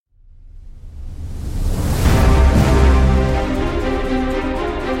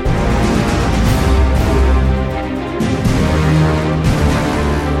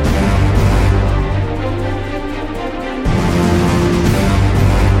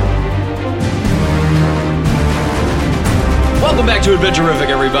back to Adventurific,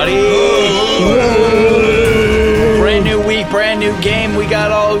 everybody. Brand new week, brand new game. We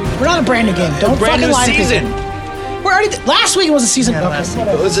got all. We're not a brand new game. Don't brand fucking new lie to season. people. We're already. Last week was a season. Yeah,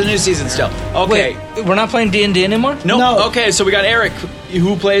 It's a new season still. Okay. Wait, we're not playing D&D anymore? No. Okay, so we got Eric,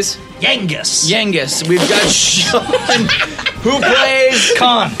 who plays Yangus. We've got Sean, who plays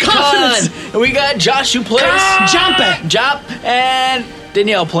Con. And we got Josh, who plays Jop, and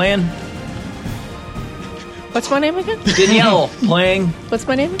Danielle playing. What's my name again? Danielle playing. What's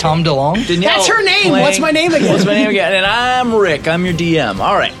my name? Tom DeLong. Danielle. That's her name. playing- What's my name again? What's my name again? And I'm Rick. I'm your DM.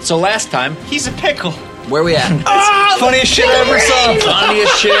 All right. So last time, He's a pickle. where we at? Funniest shit I ever saw.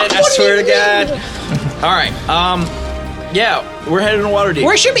 Funniest shit. I swear to God. All right. Yeah, we're headed to Waterdeep.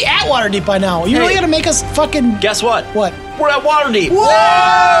 We should be at Waterdeep by now. You really Hey. gotta make us fucking. Guess what? What? We're at Waterdeep.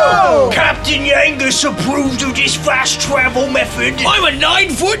 Whoa! Captain Yangus approves of this fast travel method. I'm a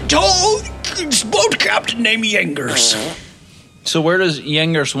 9-foot tall boat captain named Yengers. So where does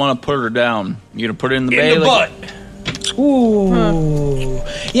Yengers want to put her down? You gonna put her in the bay? In the butt. Ooh.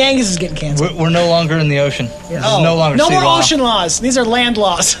 Yangus is getting canceled. We're no longer in the ocean. This is no longer No sea more law. ocean laws. These are land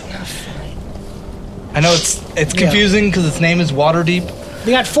laws. I know it's confusing because its name is Waterdeep.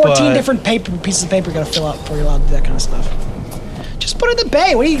 They got 14 But- different pieces of paper you gotta fill out before you're allowed to do that kind of stuff. Just put it in the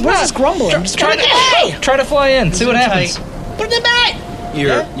bay. What is this grumbling? Just put it in the bay. Try to fly in. See what happens. Put it in the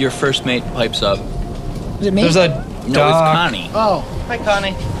bay. Your first mate pipes up. Is it me? There's a No, it's dock. Connie. Oh. Hi,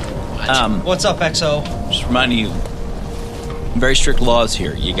 Connie. What's up, XO? Just reminding you, very strict laws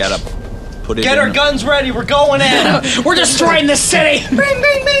here. You gotta put it Get in our guns ready. We're going in. We're destroying this city. Bing,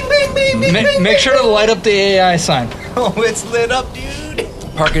 bing, bing, bing, bing, bing. Make sure to light up the AI sign. Oh, it's lit up, dude.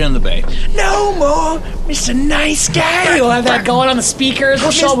 Park it in the bay. No more, Mr. Nice Guy. We'll have that going on the speakers.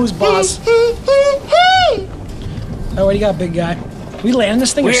 We'll show 'em who's boss. Oh, what do you got, big guy? We landing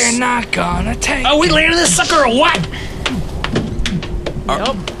this thing? We're not gonna take. Oh, we landing this sucker or what?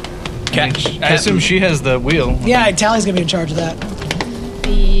 I assume she has the wheel. Yeah, Tally's gonna be in charge of that.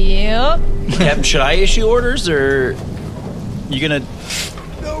 Yep. Captain, should I issue orders or you gonna?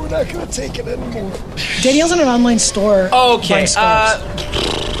 No, we're not going to take it anymore. Danielle's in an online store. Okay. buying scarves.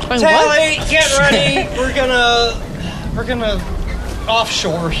 Tally, get ready. We're gonna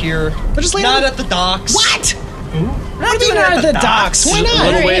offshore here. We're just not landing- at the docks. What? What do you mean not at the docks? Why A not?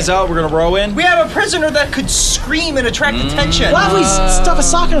 little ways out. We're gonna row in. We have a prisoner that could scream and attract attention. Why don't we stuff a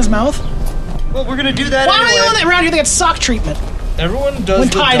sock in his mouth? Well, we're gonna do that Why are anyway. you on around here that get sock treatment? Everyone does When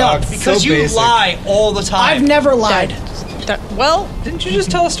the tied dock. up. Because so you basic. lie all the time. I've never lied. Well, Didn't you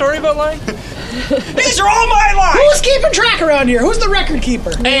just tell a story about lying? These are all my lies. Who's keeping track around here? Who's the record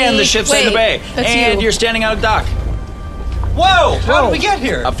keeper? And the ship's in the bay. That's And you. you're standing on a dock. Whoa! How did we get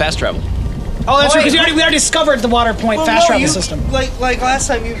here? Fast travel. Oh, that's right, wait, because we already discovered the water point Well, fast no, travel you- system. Like last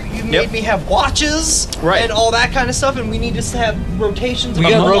time, you made me have watches Right. and all that kind of stuff, and we need to have rotations. We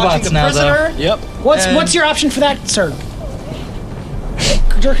of got watching robots the now, prisoner. Yep. What's your option for that, sir?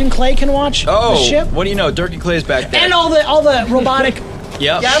 Dirk and Clay can watch Oh, the ship, what do you know? Dirk and Clay's back there. and all the robotic.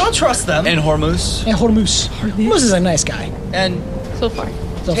 Yep. Yeah, I don't trust them. And Hormuz. And Hormuz. Hormuz is a nice guy. And so far.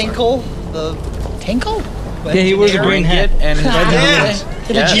 So far. Tinkle, the Tinkle? Yeah, he wears a green hat. And Yeah.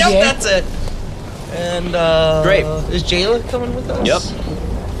 Did Yes. a Yep, GBA? that's it. And Great. Is Jayla coming with us?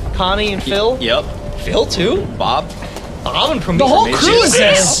 Yep. Connie and Phil. Yep. Phil too. Bob. Bob and Prometheus. The whole crew is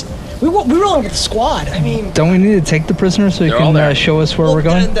there. Yes. We rolling with the squad. I mean, Don't we need to take the prisoner so you They're all can there. show us where well, we're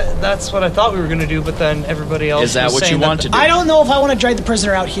going? that's what I thought we were going to do, but then everybody else Is that was what saying you want to do? I don't know if I want to drag the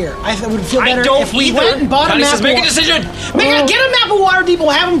prisoner out here. I would feel I better don't if we either. went and bought Connie a map. says, make a decision. Get a map of Waterdeep.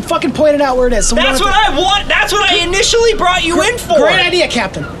 We'll have him fucking point it out where it is. So we That's don't what have I want. That's what I initially brought you in for. Great idea,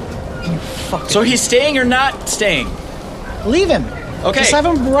 Captain. So he's staying or not staying? Leave him. Okay. Just have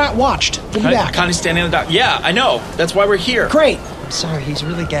him watched. We'll be back. Connie's standing on the dock. Yeah, I know. That's why we're here. Great. Sorry, he's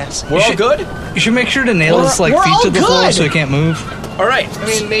really gassy. We're all good? You should make sure to nail his We're all feet to the floor good. so he can't move. All right. I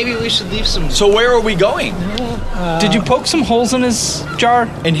mean, maybe we should leave some. So where are we going? Did you poke some holes in his jar?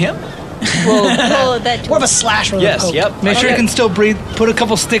 In him? Well, that More of a slash with a Yes, poke. yep. Make sure he can still breathe. Put a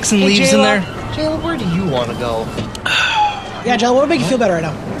couple sticks and leaves in there. Jayla, where do you want to go? Yeah, Joe, what would make you feel better right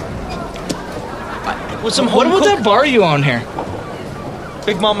now? With some What home about cooked that bar you own here?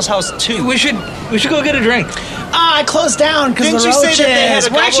 Big Mama's house 2? We should go get a drink. I closed down because of Didn't the you say roaches. that they had a We're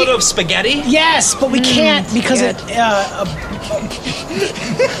goblet actually- of spaghetti? Yes, but we can't because good.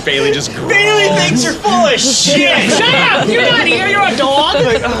 Bailey just Bailey thinks you're full of shit. Shut up! You're not here. You're a dog.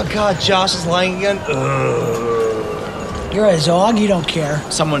 Like, oh god, Josh is lying again. You're a dog. You don't care.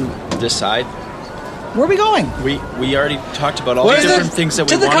 Someone decide. Where are we going? We already talked about all Where's the the- different things that we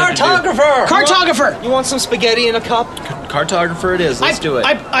to the wanted cartographer. Cartographer. You want some spaghetti in a cup? to do. Cartographer it is. Let's do it.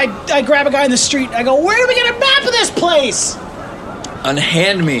 I grab a guy in the street. I go, where do we get a map of this place?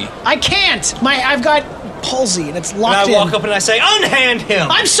 Unhand me. I can't. I've got palsy and it's And locked I in. walk up and I say, unhand him!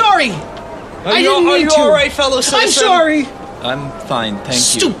 I'm sorry. I didn't Are mean you to. alright, fellow citizen? I'm sorry. I'm fine, thank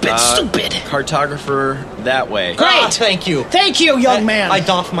Stupid, you. stupid. Cartographer that way. Great. Ah, thank you. Thank you, young man. I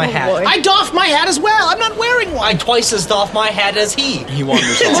doff my hat. boy. I doff my hat as well. I'm not wearing one. I twice as doff my hat as he. He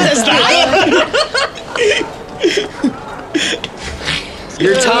wanders off. Says that.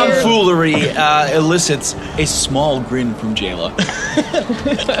 Your tomfoolery elicits a small grin from Jayla.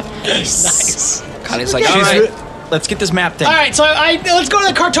 Nice. Connie's like, She's all right, let's get this map thing. All right, so let's go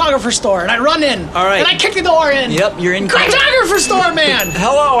to the cartographer store, and I run in. All right. And I kick the door in. Yep, you're in. Cartographer store, man.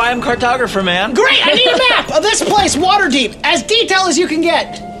 Hello, I'm cartographer man. Great, I need a map of this place, Waterdeep, as detailed as you can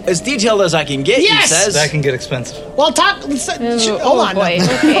get. As detailed as I can get, Yes! he says. That can get expensive. Well, hold on. boy.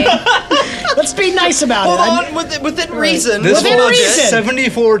 Okay. Let's be nice about Hold it. on, within reason. This Within will reason.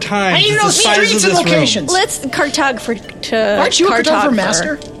 74 times. I need to It's know the size of streets and this room. locations. Let's cartographer to. Aren't you a cartographer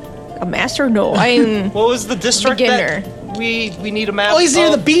master? A master? No, I'm. What was the district Beginner. that we need a map Oh, he's near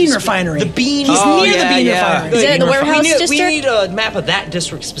of? the bean refinery. The bean. He's Oh, near yeah, the bean yeah. refinery. Is it the warehouse we district? need a map of that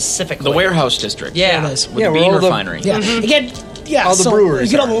district specifically. The warehouse district. Yeah. It is. With Yeah, the where bean all the- refinery. Yeah, you get All the so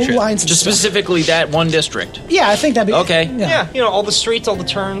brewers You get all are, the shit. lines. Just specifically that one district. Yeah, I think that'd be Okay. Yeah, you know, all the streets, all the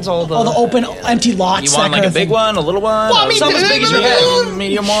turns, all the open, empty lots. You want that like kind a of big thing. one, a little one? Well, I mean, Some as big as your head.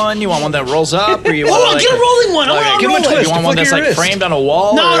 medium one? You want one that rolls up? Or you Oh, want I'll like get a rolling one. I like, want a give him rolling. twist. You want one Flick that's your like wrist. framed on a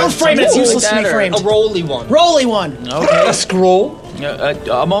wall? No, or don't frame it. It's something useless to like be that, or- framed. a rolly one. Rolly one. Okay. A scroll.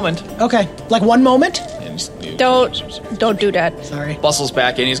 A moment. Okay, like one moment. Don't do that. Sorry. Bustles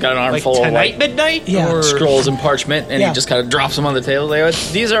back in. He's got an arm Like full of tonight, like midnight? Yeah. Or scrolls and parchment, and Yeah. he just kind of drops them on the table. Like,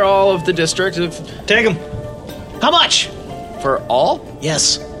 these are all of the districts Take him. How much? for all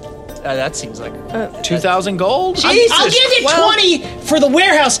Yes. that seems like 2,000 gold. I'll give you 20 for the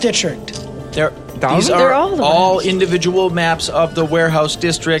warehouse district. These They're are all the all ones. individual maps of the warehouse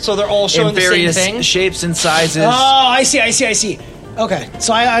district. So they're all showing in the same various thing? shapes and sizes. Oh, I see. Okay,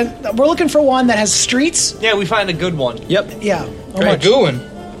 so we're looking for one that has streets. yeah. We find a good one. Yep, Yeah. How Great. much? Going.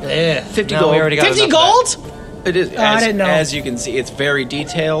 Yeah, 50 no, gold. We already got 50 enough of gold? it is. I As, didn't know. as you can see, it's very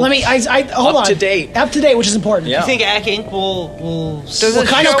detailed. Let me. Hold on. Up to date. Up to date, which is important. Yeah. that. You think Ack Inc. will? What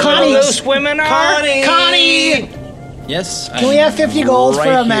kind of Connie? Those women are. Connie. Connie. Yes. Can we have 50 gold for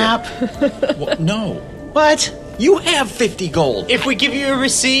a here. map? No. What? You have 50 gold. If we give you a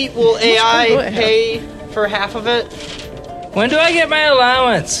receipt, will AI gold do I have? pay for half of it? When do I get my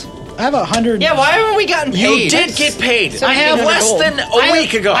allowance? I have 100. Yeah. Why haven't we gotten paid? You did get paid. I have less gold. than a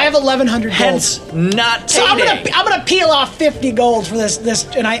week ago. I have 1,100 gold. Hence, not So I'm payday. gonna peel off 50 gold for this,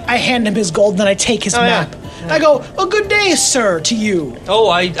 and I hand him his gold, and then I take his Oh, yeah. map. I go, "Oh, good day, sir," to you. Oh,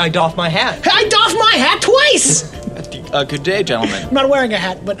 I doff my hat. I doff my hat twice. Good day, gentlemen. I'm not wearing a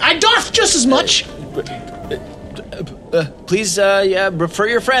hat, but I doff just as much. Please, refer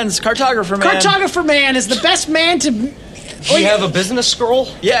your friends. Cartographer man. Cartographer man is the best man to. Do you have a business scroll?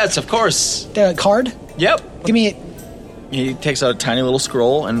 Yes, of course. The card? Yep. Give me. He takes out a tiny little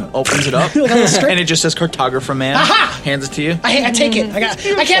scroll and opens it up, With a little strip? and it just says "Cartographer man." Aha! Hands it to you. I take it.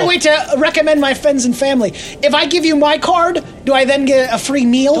 I can't wait to recommend my friends and family. If I give you my card, do I then get a free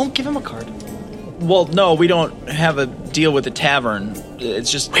meal? Don't give him a card. Well, no, we don't have a deal with the tavern.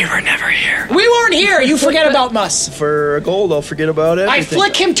 It's just we were never here. We weren't here. You forget about us. For a gold, I'll forget about it. I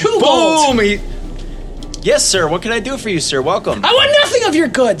flick him 2 gold. Boom! Yes, sir. What can I do for you, sir? Welcome. I want nothing of your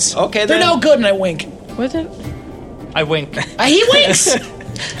goods. Okay, They're then. no good, and I wink. Was it? I wink. He winks.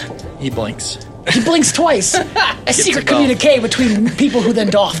 He blinks. He blinks twice. A secret to go. communique between people who then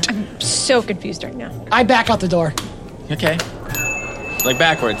doffed. So confused right now. I back out the door. Okay. Like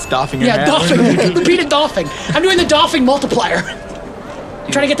backwards, doffing your Yeah, hat. doffing. Repeated doffing. I'm doing the doffing multiplier.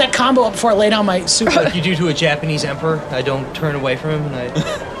 I'm trying to get that combo up before I lay down my super. Like you do to a Japanese emperor. I don't turn away from him, and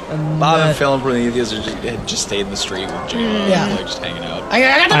I. Bob and Phil and Prometheus had just stayed in the street with Jay. Yeah. Like just hanging out. I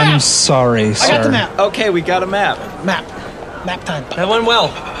got the I'm map. sorry, sir. I got the map. Okay, we got a map. Map time. That went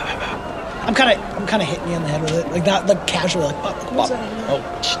well. I'm kind of hitting you in the head with it, like not like casually, like what's that?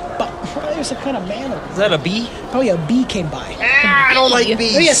 Oh, There's a kind of man. Is that a bee? Probably a bee came by. I don't like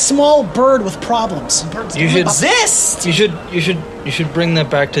bees. Maybe a small bird with problems. Birds You should exist. You should bring that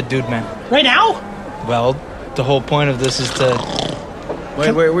back to Dude Man. right now. Well, the whole point of this is to.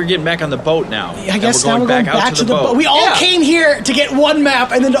 wait, we're getting back on the boat now. I guess now And we're going out back to the boat. We all Yeah. came here to get one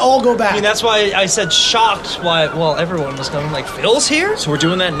map and then to all go back. I mean, that's why I said shocked. Why? Well, everyone was coming. Like Phil's here. So we're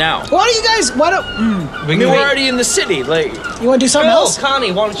doing that now. Why don't you guys? Why don't I mean, we're already in the city. Like, you want to do something Phil, else?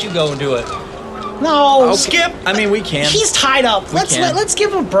 Connie, why don't you go and do it? No. Skip. I mean, we can. He's tied up. Let's can. let's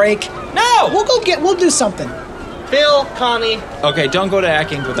give him a break. No. We'll do something. Phil, Connie. Okay, don't go to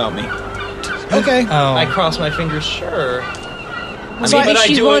Acking without me. Okay. Oh, I cross my fingers. Sure. So Maybe But I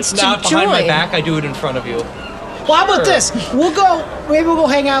she do wants it to not behind my join. back. I do it in front of you. Well, how about this? Maybe we'll go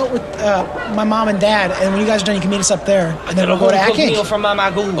hang out with my mom and dad, and when you guys are done, you can meet us up there, and then we'll go to Home cooked Ack meal Inc. from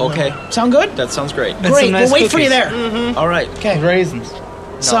Mama Goo. Okay, Sound good? that sounds great. And some Great. nice We'll wait for you cookies. there. All right, Okay. Raisins.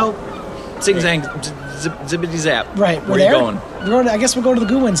 So, zing zang, zippity zap. right, Where we're are there. you going? We're going I guess we'll go to the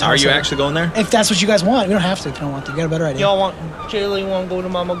Goowins. Are you actually going there? If that's what you guys want, we don't have to. If you don't want to, you got a better idea. Y'all want Jaylee? Want to go to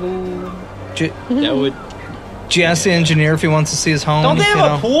Mama Goo? That would. Did you ask the engineer if he wants to see his home? Don't they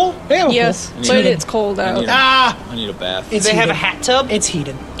have a pool? Yeah, we'll Yes, go. but heated. it's cold out. Ah, I need a bath. it's They have a heated. hat tub? It's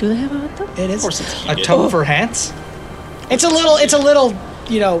heated. Do they have a hot tub? It is. Of course it's A heated. tub for hats? It's a little.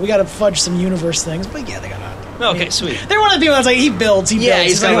 You know, we got to fudge some universe things, but yeah, they got. Okay, sweet. They're one of the people that's like he builds. Yeah,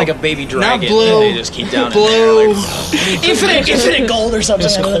 he's got like like a baby dragon. blue. And they just keep down in Blue. there. Like, infinite gold or something.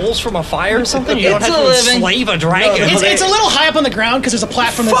 Just coals from a fire or something? You don't It's have a to living- enslave a dragon. It's a little high up on the ground because there's a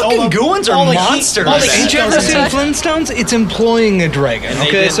platform that's Fucking all the Goons are all the heat- monsters. all the Did heat Did you ever goes see inside. Flintstones? It's employing a dragon. They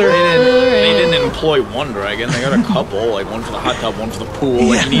Okay, didn't, sir? They didn't employ one dragon. They got a couple, like one for the hot tub, one for the pool.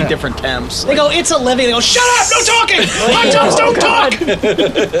 Like, you need different temps. They go, it's a living. They go, shut up, no talking. Hot tubs don't talk.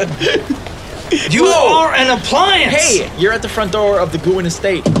 You are an appliance! Hey, you're at the front door of the Gooin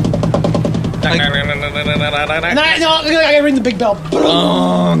estate. And then I gotta ring the big bell.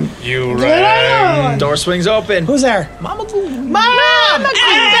 You Door swings open. Who's there? Mama Goo. Mom! And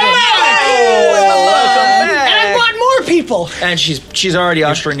I brought more people. And she's already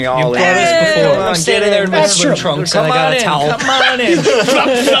ushering you all in. brought us before. I'm standing there in my That's swim true. trunks and I got a towel. Come on in.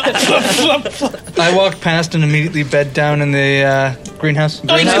 I walked past and immediately bed down in the greenhouse.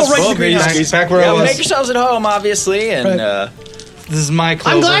 Oh, you just go right to the greenhouse. Back where I Make was. yourselves at home, obviously, and Right. This is my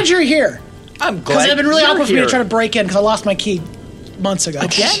clover. I'm glad you're here. I'm Because glad it's been really you're awkward for me to here. try to break in because I lost my key months ago.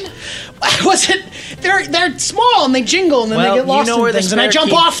 Again? I wasn't. They're small and they jingle and then they get lost in things and I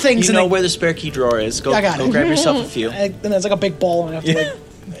jump off things You and know they, where the spare key drawer is. Go, I got go it. grab yourself a few. and there's like a big bowl and I have to like.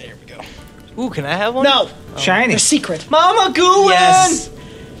 There we go. Ooh, can I have one? No, Shiny. they're secret. Mama Goo! Yes,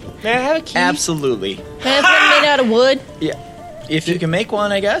 May I have a key? absolutely. Can I have one made out of wood? Yeah, if you can make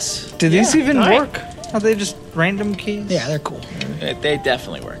one, I guess. Do these even all right. work? Are they just random keys? Yeah, they're cool. They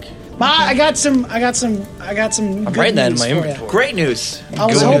definitely work. Ma, I got some. I'm writing that in my inventory. Great news. I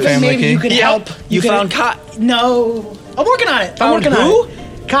was Good hoping family maybe key. you could help. You could- found Kai. No, I'm working on it. Found I'm working who? on it.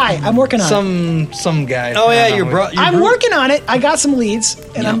 Kai, I'm working on it. Some guy. Oh, yeah, I don't your know. bro. I'm working on it. I got some leads,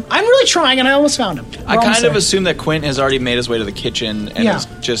 and I'm really trying, and I almost found him. I kind of assume that Quint has already made his way to the kitchen and Yeah. is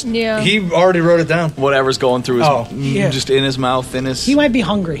just Yeah. He already wrote it down. whatever's going through his Oh. Yeah. just in his mouth, in his. he might be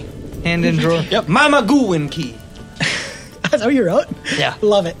hungry. Hand in drawer. Yep. Mama Goo and key. That's how you wrote. Yeah.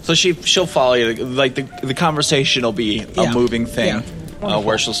 Love it. So she'll follow you. Like the conversation will be Yeah. a moving thing, Yeah.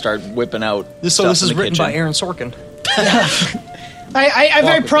 where she'll start whipping out. So stuff this in is the written kitchen. by Aaron Sorkin. I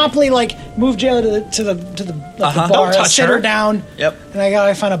very promptly like moved Jayla to the Uh-huh. bar. Don't touch sit her her. down, Yep. and I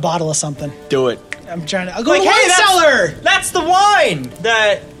gotta find a bottle of something. Do it. I'm trying to. I'll go Like, to the hey, wine that's- cellar. That's the wine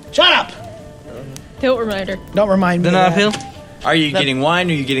that. Shut up. Don't remind her. Don't remind me. Then of I that. feel. Are you getting wine?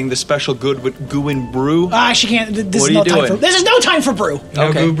 Or are you getting the special good with Gooin brew? She can't. This What is are no you time doing? for. This is no time for brew. No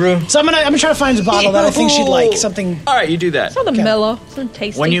Okay. goo brew. So I'm gonna try to find a bottle that I think she'd like. Something. All right, you do that. Something Okay. mellow, something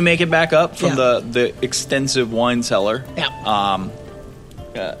tasty. When you make it back up from Yeah. the extensive wine cellar, Yeah.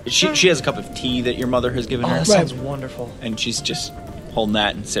 she has a cup of tea that your mother has given Oh, her, that sounds wonderful. and she's just holding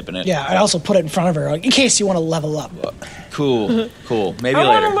that and sipping it. Yeah. I also put it in front of her like, in case you want to level up. Cool. Maybe I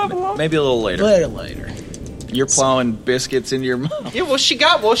wanna later. level up. Maybe a little later. Later. You're plowing biscuits into your mouth. Yeah, what she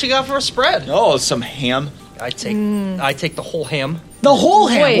got? What she got for a spread? Oh, some ham. I take the whole ham. The whole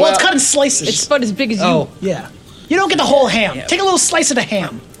ham. Wait. Well, it's cut in slices. It's about as big as you. Oh. Yeah. You don't get the whole ham. Take a little slice of the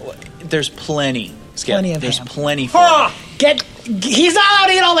ham. There's plenty. Skip. Plenty of There's ham. plenty. For Ah! He's not allowed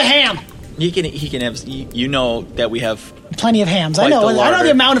to eat all the ham. He can have. You know that we have. Plenty of hams. Quite I know. the I know larder.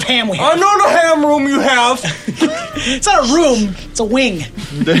 the amount of ham we have. I know the ham room you have. It's not a room. It's a wing.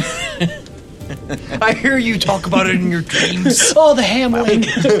 I hear you talk about it in your dreams. Oh, the ham wing.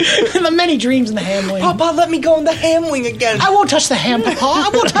 The many dreams in the ham wing. Papa, let me go in the ham wing again. I won't touch the ham, Papa. I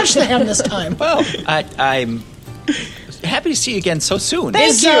won't touch the ham this time. Well, I'm happy to see you again so soon.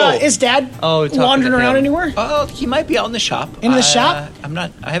 Is Dad Oh, talking wandering to around him. anywhere? Oh, he might be out in the shop. In the shop? I'm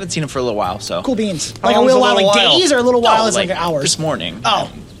not. I haven't seen him for a little while. So Cool beans. How Like a long's little a while, little like while? days, or a little while No, is like hours. This morning.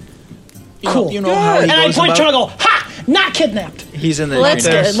 Oh, You know- cool. You know how he and I goes point about. to him and go, ha! Not kidnapped. He's in the. Well, that's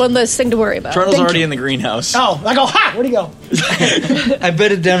greenhouse. good. One less thing to worry about. Turtle's Thank already you. in the greenhouse. Oh, I go, ha! Where'd he go? I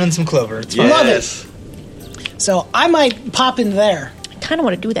bedded down in some clover. It's fine. Love it. Yes. So I might pop in there. I kind of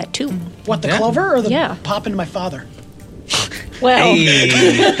want to do that too. What, the Yeah. clover or the Yeah. pop into my father? Well,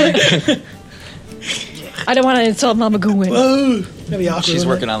 Hey. I don't want to insult Mama Gwen. That'd be awkward. She's wouldn't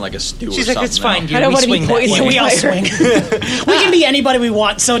working on like a stew She's or like, something. it's fine, now. dude. I don't We want to be swing that poisoned. way. We all swing. We can be anybody we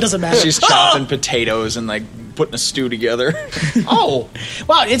want, so it doesn't matter. She's chopping potatoes and like putting a stew together. Oh,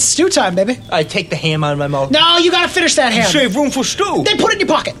 Wow, it's stew time, baby. I take the ham out of my mouth. No, you gotta finish that ham. Save room for stew. Then put it in your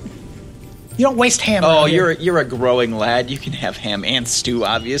pocket. You don't waste ham. Oh, around here. you're a growing lad. You can have ham and stew,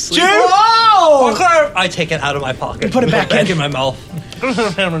 obviously. Whoa! Okay. I take it out of my pocket. Put it back in. in my mouth.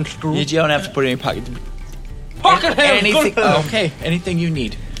 Ham and stew. You don't have to put it in your pocket. Pocket ham. Anything? Good ham. Okay, anything you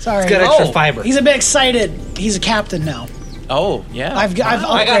need. Sorry. It's got extra Oh. fiber. He's a bit excited. He's a captain now. Oh yeah, I've I got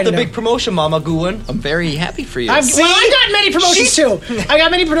upgraded the him. big promotion, Mama Gwen. I'm very happy for you. Well, I got many promotions too. I got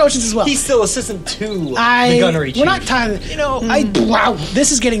many promotions as well. He's still assistant to the gunnery chief. We're not tired. You know, Wow,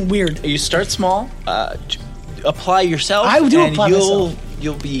 this is getting weird. you start small. Apply yourself. I do and apply myself.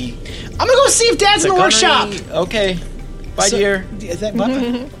 You'll be I'm gonna go see if Dad's in the workshop. Okay, bye, So- dear. Is that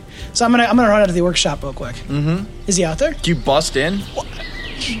button? So I'm gonna run out to the workshop real quick. Mm-hmm. Is he out there? Do you bust in?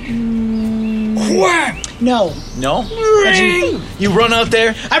 No. No. You run out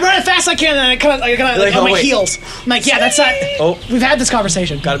there. I run as fast as I can, and I kind of Like, on oh, my wait. heels. I'm like, yeah, that's not. Oh. We've had this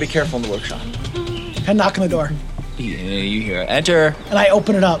conversation. Got to be careful in the workshop. I knock on the door, Yeah, you hear it. Enter. and I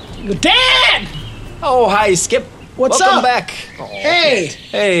open it up. I go, Dad! Oh, hi, Skip. What's Welcome up? back. Hey,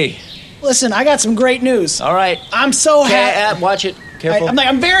 Hey. listen, I got some great news. All right. I'm so happy. Watch it. Careful.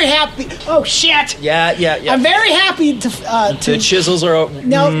 I'm very happy. Oh shit! yeah. I'm very happy to The chisels are.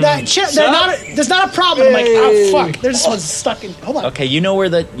 No, they're not. There's not a problem. I'm like, oh fuck, there's this one's stuck in. Hold on. Okay, you know where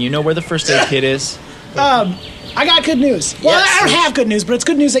the first aid kit is. I got good news. Well, Yes. I don't have good news, but it's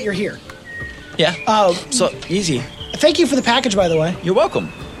good news that you're here. Yeah. So easy. Thank you for the package, by the way. You're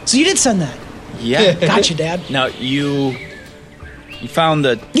welcome. So you did send that. Yeah. Gotcha, Dad. Now you found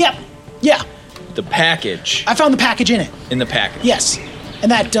Yep. Yeah. the package I found the package in it. in the package. Yes. And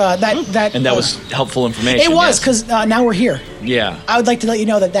that And that was helpful information. it was yes. because now we're here. Yeah, I would like to let you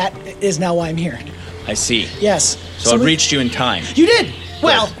know that is now why I'm here. I see. Yes. So I we- reached you in time. You did.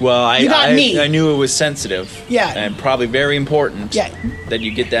 Well, you got I me. I knew it was sensitive. Yeah. And probably very important. Yeah. That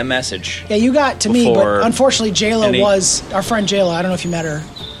you get that message. Yeah, you got to me, Before but unfortunately, JLo any- was our friend JLo. I don't know if you met her.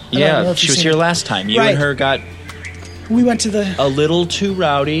 I don't know Yeah, if she you've was seen here her. last time. You Right. and her got We went to the. a little too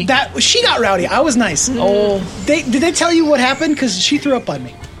rowdy. She got rowdy. I was nice. Oh, did they tell you what happened? Because she threw up on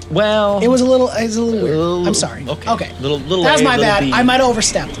me. well, It was a little weird. I'm sorry. Okay. Little That's A, my little bad. B. I might have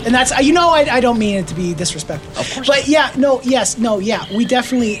overstepped, and that's I don't mean it to be disrespectful. Of course But yeah, we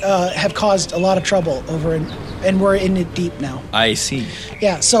definitely have caused a lot of trouble over and we're in it deep now. I see.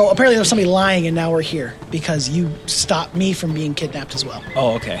 Yeah. So apparently there was somebody lying, and now we're here because you stopped me from being kidnapped as well.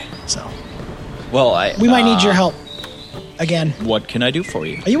 Oh, okay. So Well, we might need your help again. What can I do for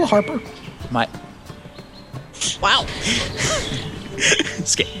you? Are you a Harper? My Wow.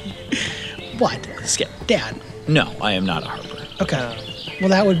 Skip. What, Skip. Dad? No, I am not a Harper. Okay. Well,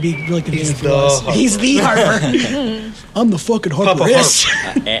 that would be really convenient if he the was. Harper. He's the Harper. I'm the fucking Harperist.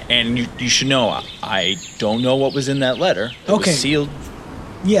 And you should know, I don't know what was in that letter. It Okay. was sealed.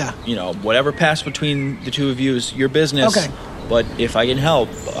 Yeah. You know, whatever passed between the two of you is your business. Okay. But if I can help,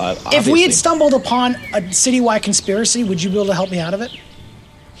 If we obviously- had stumbled upon a citywide conspiracy, would you be able to help me out of it?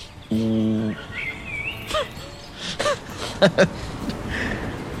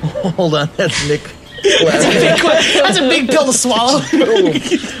 Hold on, that's Nick. That's a big pill to swallow.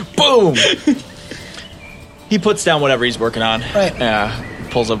 Boom. He puts down whatever he's working on. Right.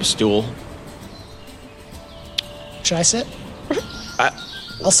 Pulls up a stool. Should I sit?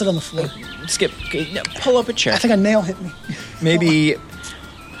 I'll sit on the floor. Skip. No, pull up a chair. I think a nail hit me.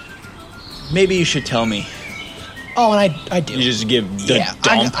 Maybe you should tell me. Oh, and I do. You just give the yeah,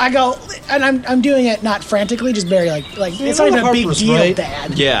 dump. I go, and I'm doing it not frantically, just very like it's not even a big Harper's, deal, right?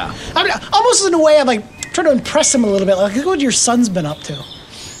 Dad. Yeah. I mean, almost in a way, I'm like trying to impress him a little bit. Like, look what your son's been up to.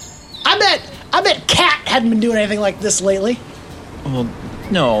 I bet Kat hadn't been doing anything like this lately. Well,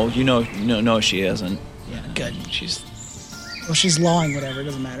 no, no, she hasn't. Yeah, good. She's Well, she's lawing, whatever. It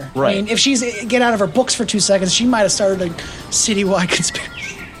doesn't matter. Right. I mean, if she's get out of her books for 2 seconds, she might have started a citywide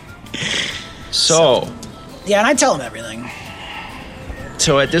conspiracy. so. Yeah, and I tell him everything.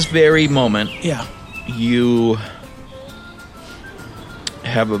 So at this very moment, Yeah. you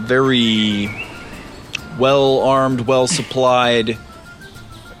have a very well-armed, well-supplied,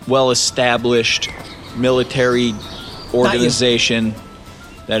 well-established military organization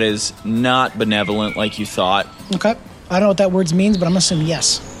that is not benevolent like you thought. Okay. I don't know what that word means, but I'm gonna assume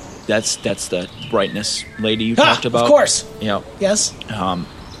yes. That's the brightness lady you talked about. Of course. Yeah. Yes.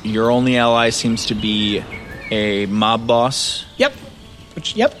 Your only ally seems to be a mob boss, Yep.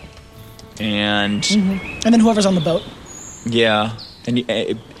 Yep. and And then whoever's on the boat. yeah, and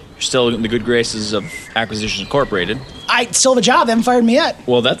You're still in the good graces of Acquisitions Incorporated. I still have a job. They haven't fired me yet.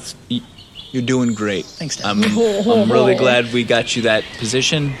 Well, you're doing great. Thanks, Dad. I'm really glad we got you that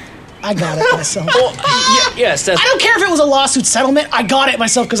position. I got it myself. Yes, that's... I don't care if it was a lawsuit settlement. I got it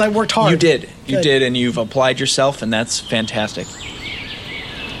myself because I worked hard. You did. You Good. did, and you've applied yourself, and that's fantastic.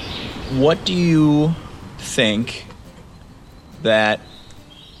 What do you think that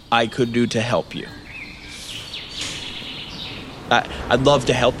I could do to help you? I'd love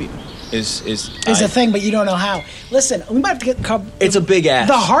to help you. Is a thing, but you don't know how. Listen, we might have to get... It's a big ask.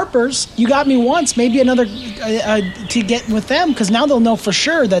 The Harpers, you got me once, maybe another to get with them, because now they'll know for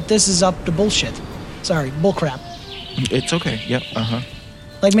sure that this is up to bullshit. Sorry, bullcrap. It's okay. Yep.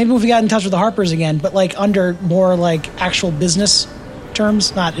 Like, maybe if we got in touch with the Harpers again, but, like, under more, like, actual business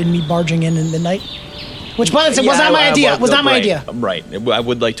terms, not in me barging in midnight. Which, by the way, was not my idea. Was not my idea. Right. I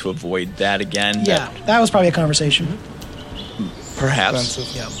would like to avoid that again. Yeah, that was probably a conversation.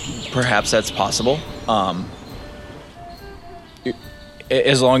 Perhaps. Yeah. Perhaps that's possible.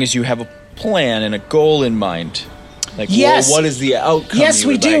 As long as you have a plan and a goal in mind. Like, yes. What is the outcome? Yes, you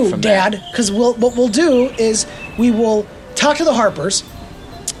we would do, like from Dad. that? Because what we'll do is we will talk to the Harpers.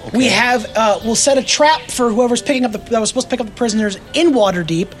 Okay. We have we'll set a trap for whoever's that was supposed to pick up the prisoners in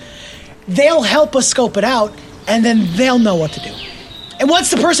Waterdeep. They'll help us scope it out, and then they'll know what to do. And once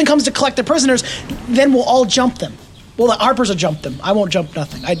the person comes to collect their prisoners, then we'll all jump them. Well, the Harpers will jump them. I won't jump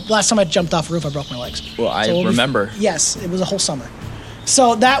nothing. Last time I jumped off a roof, I broke my legs. Well, I remember. Yes, it was a whole summer.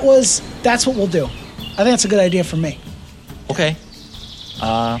 So that's what we'll do. I think that's a good idea for me. Okay.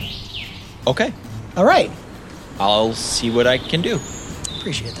 Okay. All right. I'll see what I can do.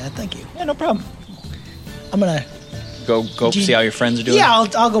 Appreciate that. Thank you. Yeah, no problem. I'm gonna go see how your friends are doing. Yeah,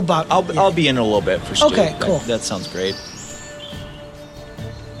 I'll go back. I'll be in a little bit for Stu. Okay, cool. That sounds great.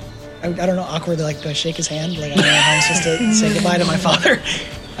 I don't know, awkwardly, like, do I shake his hand? Like, I don't know how I'm supposed to say goodbye to my father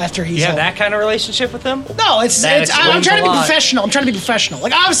after he's You have home. that kind of relationship with them? No, I'm trying to be professional. I'm trying to be professional.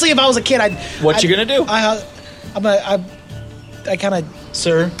 Like, obviously, if I was a kid, What you gonna do? I kind of...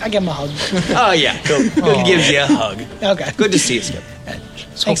 Sir? I give him a hug. Oh, yeah. He gives you a hug. Okay. Good to see you, Skip. I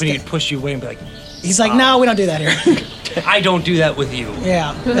was hoping he'd push you away and be like, He's like, no, we don't do that here. I don't do that with you.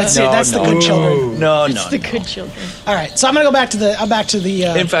 Yeah, that's it. That's the good children. No. The good children. All right, so I'm gonna go back to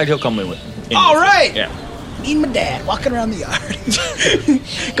the. In fact, he'll come in with. All right. Yeah. Me and my dad walking around the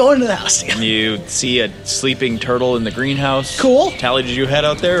yard, going to the house. Yeah. You see a sleeping turtle in the greenhouse. Cool. Tally, did you head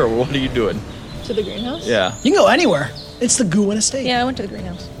out there, or what are you doing? To the greenhouse? Yeah. You can go anywhere. It's the Goo estate. Yeah, I went to the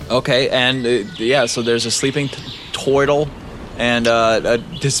greenhouse. Okay, and so there's a sleeping turtle and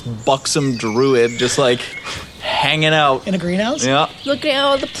this buxom druid just like hanging out in a greenhouse. Yeah. Looking at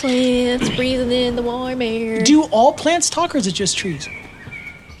all the plants, breathing in the warm air. Do all plants talk, or is it just trees?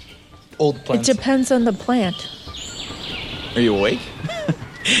 Old plants. It depends on the plant. Are you awake?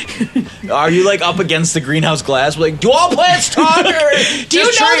 Are you like up against the greenhouse glass? Like, do all plants talk? Do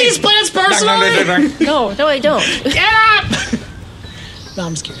you know these plants personally? No, I don't. Get up! No,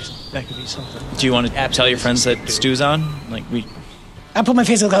 I'm just curious. That could be something. Do you want to tell your friends that Stu's on? Like I put my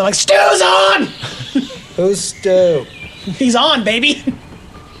face in the glass like, Stu's on! Who's Stu? He's on, baby.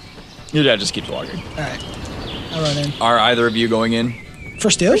 Your dad just keeps walking. All right. I'll run in. Are either of you going in? For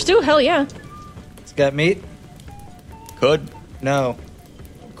Stu? For Stu, hell yeah. It's got meat? Could. No.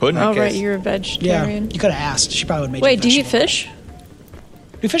 Couldn't. Oh, right, you're a vegetarian. Yeah, you could have asked. She probably would have made Wait, you do you eat fish?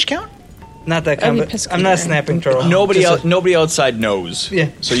 Do fish count? Not that kind of. I'm not a snapping turtle. Nobody outside knows. Yeah.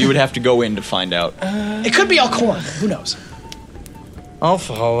 So you would have to go in to find out. It could be all corn. Who knows? I'll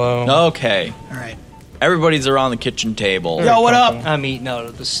follow. Okay. All right. Everybody's around the kitchen table. Yo, what up? I'm eating out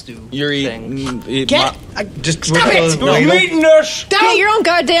of the stew. You're thing. eating. Stop it! I'm eating this. Get your own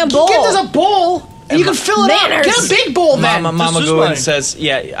goddamn bowl. Get us a bowl. And you can fill it up. Manners. Get a big bowl, then. Mama This is Goin mine. says,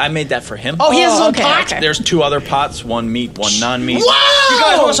 "Yeah, I made that for him." Oh, he has his own okay, pot? okay. There's 2 other pots, one meat, one non-meat. Whoa! You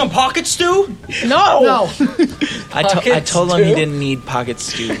guys want some pocket stew? No. I told him he didn't need pocket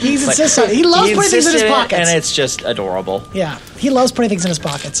stew. He's insistent. He loves putting things in his insisted, pockets. and it's just adorable. Yeah, he loves putting things in his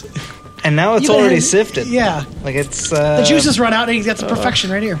pockets. And now it's You already had- sifted. Yeah. Like it's. The juices run out and he's got the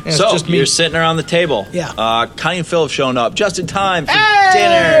perfection right here. It's So just you're meat. sitting around the table. Yeah. Connie and Phil have shown up just in time for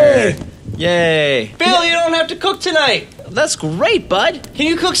Hey! dinner. Yay! Bill, you don't have to cook tonight. That's great, bud. Can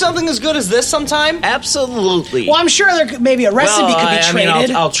you cook something as good as this sometime? Absolutely. Well, I'm sure maybe a recipe could be I mean,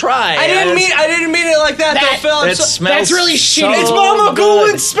 traded. I'll try. I didn't mean it like that, though, Phil. It smells that's really so shitty. It's Mama good.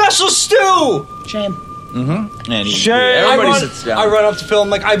 Goolin's special stew. Shame. And I everybody run, sits down. I run up to Phil. I'm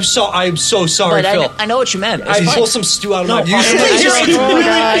like, I'm so sorry, But Phil. I know what you meant. I It's pull fine. some stew out of No, my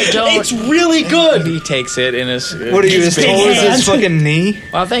I don't. It's really good. He takes it in his. What are you, as his tall big as hand. his fucking knee?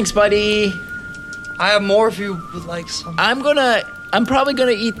 Well, thanks, buddy. I have more if you would like some. I'm gonna I'm probably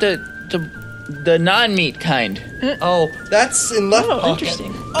gonna eat the non-meat kind. Oh, that's in left Oh, pocket.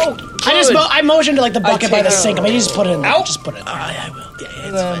 interesting. I motioned to like the bucket by the sink. I mean, you just put it in there. Ow. Just put it in there. I will. Yeah,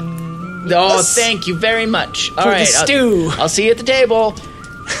 it's fine. Oh, thank you very much. All right, the stew. I'll see you at the table.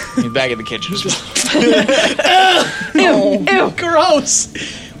 Be back in the kitchen. Ew, gross.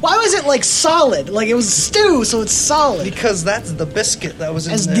 Why was it like solid? Like it was stew, so it's solid. Because that's the biscuit that was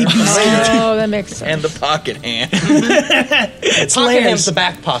in As there. deep as Oh, that makes sense. And the pocket hand. it's Pocket layers. ham's the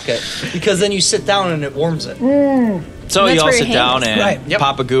back pocket because then you sit down and it warms it. So That's you all where sit your down hand and is. Right. Yep.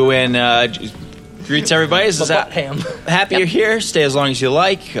 Papa Guin greets everybody. Says, Butt ham. happy you're here. Stay as long as you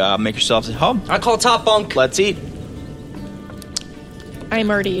like. Make yourselves at home. I call top bunk. Let's eat. I'm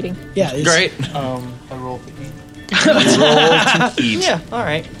already eating. Yeah, it's, Great. I roll for eat. Roll to eat. Yeah, all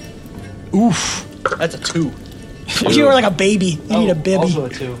right. Oof. That's a 2. You were like a baby. You need a bibby. Also a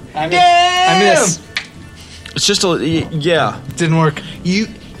 2. I Damn! miss. It's just yeah. Didn't work.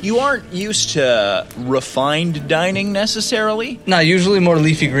 You aren't used to refined dining necessarily. No, usually more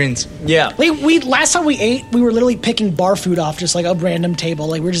leafy greens. Yeah. We last time we ate, we were literally picking bar food off just like a random table.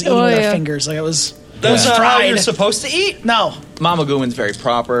 Like we were just eating Oh, with our yeah. fingers. Like it was. That's it not was how fried. you're supposed to eat. No, Mama Guin's very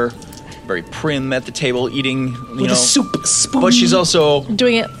proper, very prim at the table, eating. with a soup spoon. But she's also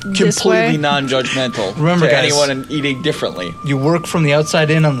Doing it this way. completely non-judgmental Remember, to guys. anyone and eating differently. You work from the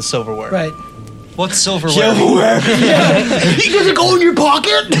outside in on the silverware. right. What's silverware? You gonna go in your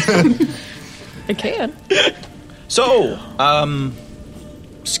pocket? I can. So,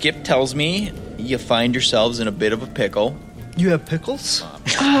 Skip tells me you find yourselves in a bit of a pickle. You have pickles?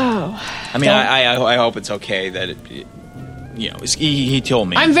 I mean, I hope it's okay that he told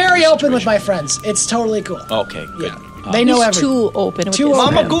me. I'm very the open with situation. my friends. It's totally cool. Okay, good. They know He's everything. too open. With Too this.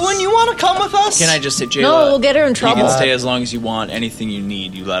 open. Mama Guin, you want to come with us? Can I just say, Jayla? No, we'll get her in You trouble. can stay as long as you want. Anything you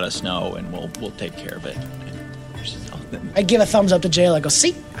need, you let us know, and we'll take care of it. I give a thumbs up to Jayla. I go,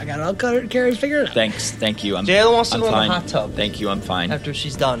 see, I got it all carried figured out. Thank you. Jayla wants to I'm go in the fine. hot tub. Thank you. I'm fine. After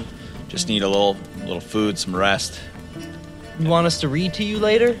she's done. Just need a little food, some rest. You want us to read to you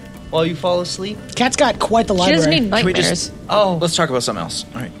later while you fall asleep? Cat's got quite the She library. doesn't need Can we nightmares. just? Oh. Let's talk about something else.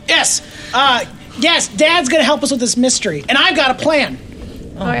 All right. Yes. Yes, Dad's gonna help us with this mystery, and I've got a plan.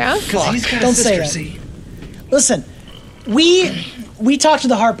 Oh, yeah? Don't say that. Listen, we talked to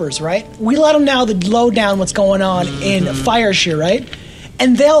the Harpers, right? We let them know the lowdown what's going on in Fireshire, right?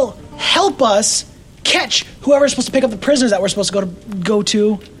 And they'll help us catch whoever's supposed to pick up the prisoners that we're supposed to go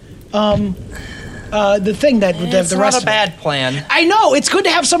to. The thing that the It's rest not of a bad plan. I know it's good to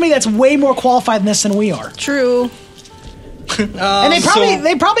have somebody that's way more qualified in this than we are, True. and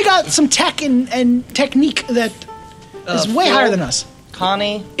they probably got some tech and technique that is way Phil? higher than us.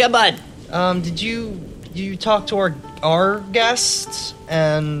 Connie, Yeah, bud. did you talk to our guests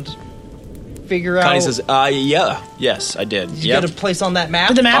and figure out? Connie says, yes, I did. Did you Yep. get a place on that map?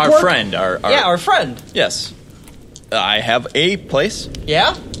 Did the map Our work? friend, our friend. yes. I have a place.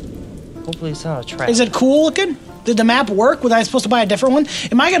 Yeah. Hopefully it's not a trap. Is it cool looking? Did the map work? Was I supposed to buy a different one?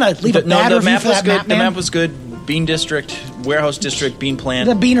 Am I gonna leave a bad the review map for was that good. map, The man? map was good. Bean district, warehouse district, bean plant.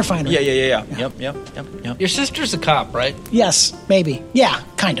 The bean refinery. Yeah. Yep. Your sister's a cop, right? Yes, maybe. Yeah,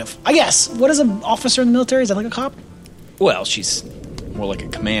 kind of. I guess. What is an officer in the military? Is that like a cop? Well, she's more like a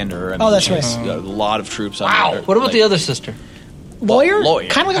commander. I Oh, that's she has right. got a lot of troops. Wow. Under her. What about Like, the other sister? Lawyer? Lawyer.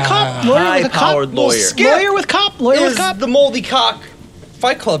 Kind of like a cop? Lawyer with a cop? high-powered lawyer. Skip Lawyer with cop? Lawyer with is cop? the Moldy Cock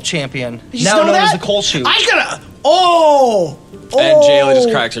Fight Club champion, Did you now know known that? as the Coal Chute. I gotta. Oh! And Jayla just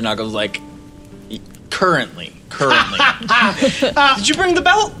cracks her knuckles like, currently. Did you bring the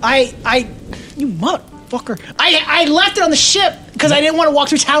belt? You motherfucker. I left it on the ship because I didn't want to walk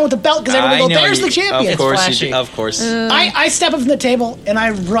through town with the belt because everyone I would go, know there's you- the champion. Of course, flashy. of course. I step up from the table and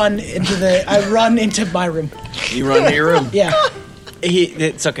I run into my room. You run to your room. Yeah.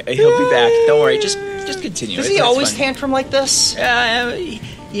 It's okay. He'll be back. Don't worry. Just continue. Does It's- he it's always fine. tantrum like this?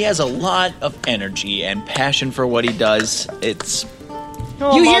 He has a lot of energy and passion for what he does. It's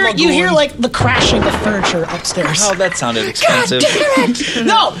Oh, You Mama hear Goon. like the crashing of furniture upstairs. oh, that sounded expensive.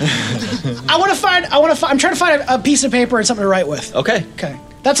 No, I want to find. I'm trying to find a piece of paper and something to write with. Okay, Okay,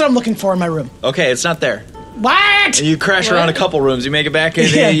 that's what I'm looking for in my room. it's not there. What? You crash around a couple rooms. You make it back. And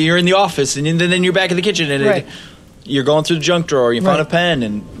Yeah. You're in the office, and then you're back in the kitchen, and Right. you're going through the junk drawer. You find Right. a pen,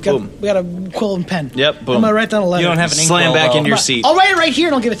 and boom. We got a quill and pen. Yep, boom. I'm gonna write down a letter. You don't have an Slam inkwell, back though. into your seat. I'll write it right here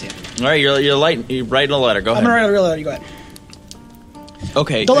and I'll give it to you. All right, you're writing a letter. Go I'm ahead. gonna write a real letter. You go ahead.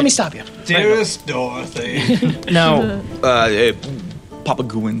 Okay. Don't let me stop you. Dearest Dorothy. Now, Papa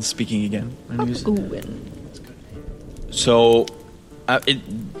Guin speaking again. Ooh, So,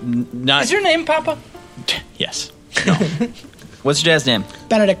 not Is your name Papa? yes. No. What's your dad's name?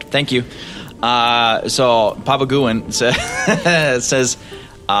 Benedict. Thank you. So Papa Guin says,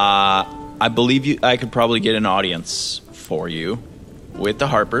 I believe I could probably get an audience for you with the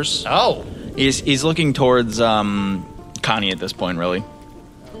Harpers. Oh. He's looking towards Connie at this point, really.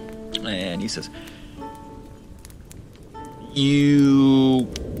 And he says,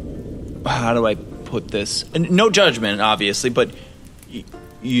 how do I put this? And no judgment, obviously, but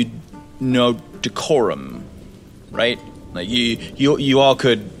you know decorum, right? Like you all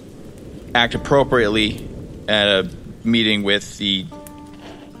could act appropriately at a meeting with the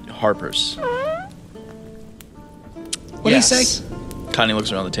Harpers. What do you say? Connie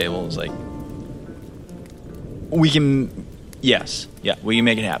looks around the table and is like, we can, yes, yeah, we can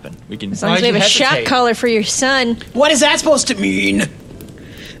make it happen. We can. As long as we have a shot collar for your son. What is that supposed to mean?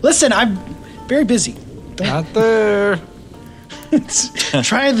 Listen, I'm very busy. Not there.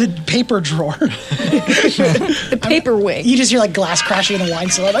 Try the paper drawer. The paperweight. You just hear like glass crashing in the wine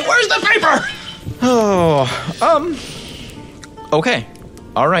cellar. Like, where's the paper? Okay.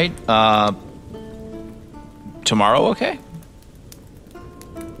 All right. Tomorrow, okay?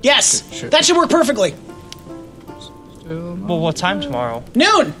 Yes, that should work perfectly. Well, what time tomorrow?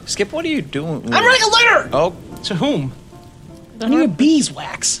 Noon. Skip, what are you doing? I'm writing a letter. Oh, To whom? I need a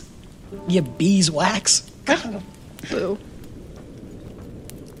beeswax. You beeswax. Boo.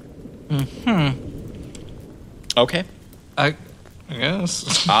 okay. I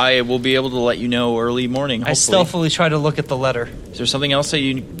guess. I will be able to let you know early morning. I Hopefully. stealthily try to look at the letter. Is there something else that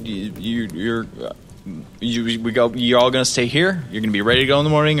you're all gonna stay here? You're gonna be ready to go in the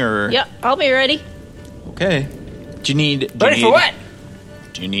morning, or Yep, I'll be ready. okay? Do you need Ready for what?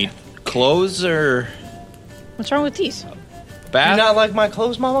 Do you need clothes or What's wrong with these? bath? You not like my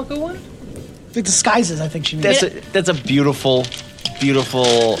clothes, Mama Guin? The disguises, I think she means. That's a beautiful. You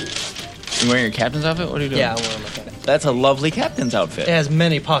wearing your captain's outfit? What are you doing? Yeah, I'm wearing my cap. That's a lovely captain's outfit. It has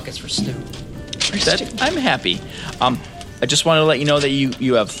many pockets for stew. I'm happy. I just wanted to let you know that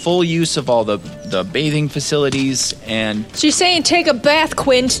you have full use of all the bathing facilities, and She's saying take a bath,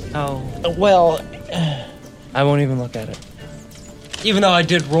 Quint. Oh. well, I won't even look at it. Even though I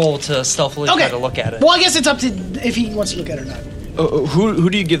did roll to stealthily try to look at it. Well, I guess it's up to if he wants to look at it or not. who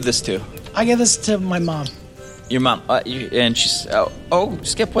do you give this to? I give this to my mom. Your mom, and she's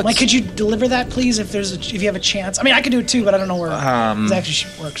Skip. What's Like, could you deliver that, please, if you have a chance? I mean, I could do it too, but I don't know where it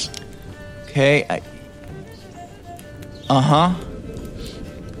actually works. okay?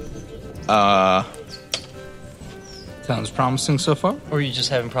 Sounds promising so far. Or are you just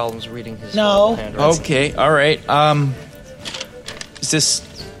having problems reading his No. handwriting? Okay, all right. Is this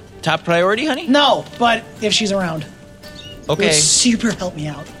top priority, honey? No, but if she's around, it Okay. would super help me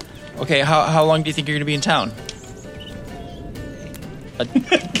out. Okay. How long do you think you're gonna be in town?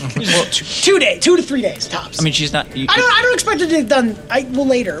 2 to 3 days tops. I mean, she's not. I don't expect it to be done.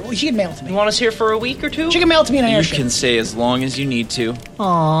 Later. She can mail it to You me. want us here for a week or two? She can mail it to me in an You airship. can stay as long as you need to.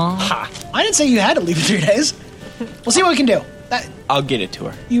 I didn't say you had to leave in 3 days. We'll see what we can do. I'll get it to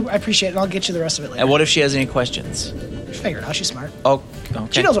her. I appreciate it, and I'll get you the rest of it later. And what if she has any questions? Figure it out. She's smart. Oh, okay.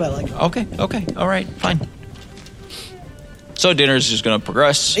 She knows what I like. Okay. All right. Fine. So dinner's just gonna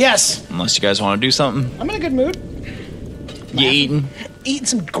progress. Yes. Unless you guys want to do something. I'm in a good mood. You eating? Eating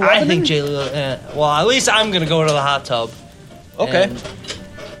some grub. I think Jayla. Well, at least I'm gonna go to the hot tub. Okay.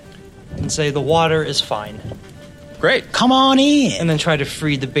 And say the water is fine, Great. Come on in. and then try to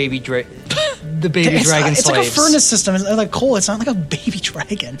free the baby dragon It's like a slaves. furnace system. It's like coal. It's not like a baby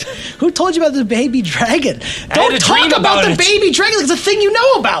dragon. Who told you about the baby dragon? had Don't a talk dream about about the it. baby dragon. It's a thing you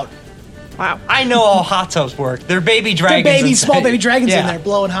know about. Wow. I know how hot tubs work. They're baby dragons. They're small baby dragons in Yeah. there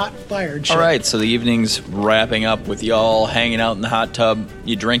blowing hot fire and shit. All right. So the evening's wrapping up with y'all hanging out in the hot tub.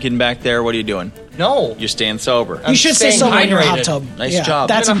 You drinking back there? What are you doing? No. You're staying sober. You should stay staying sober in your hot hydrated. tub. Nice Yeah, job.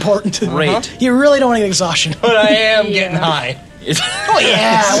 That's important. Great. You really don't want to get exhaustion. But I am getting high. Oh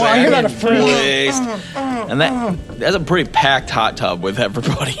yeah. Well, you're not a freak. And that's a pretty packed hot tub with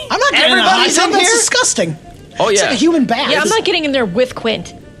everybody. I'm not getting in a hot Everybody's tub. in That's here? disgusting. Oh It's yeah. like a human bath. Yeah, I'm not getting in there with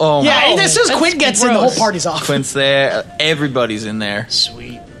Quint. Oh Yeah, my. and as soon as That's Quinn gets in, the whole gross. party's off. Quint's there. Everybody's in there.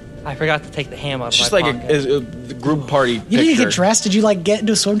 Sweet. I forgot to take the ham out It's of just my like pocket. a group party. You didn't get dressed? Did you like get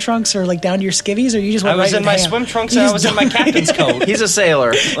into swim trunks or like down to your skivvies, or you just went I was right in my ham? swim trunks You and I just was in my captain's coat. He's a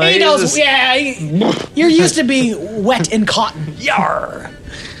sailor. Like, He he's knows. just- Yeah, you're used to being wet in cotton. Yar.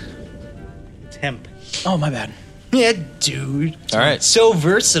 Temp. Oh my bad. Yeah, dude. All right. So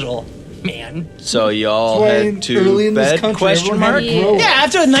versatile, man. So y'all Why head to early in this bed? country, Question everyone mark. had to grow. Yeah,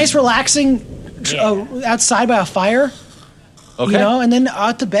 after a nice relaxing outside by a fire, Okay. you know, and then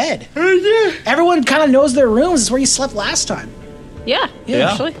out to bed. Everyone kind of knows their rooms. It's where you slept last time. Yeah,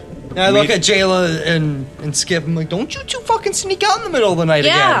 Yeah. actually. And I look at Jayla and Skip. I'm like, don't you two fucking sneak out in the middle of the night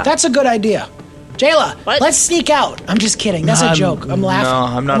again. That's a good idea. Jayla, What? let's sneak out. I'm just kidding. That's a joke. I'm laughing.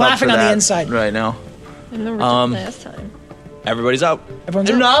 No, I'm not up laughing for on the that inside. right now. I remember last time. Everybody's out.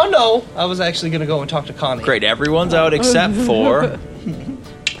 Everyone's out. No. I was actually going to go and talk to Connie. Great, everyone's out except for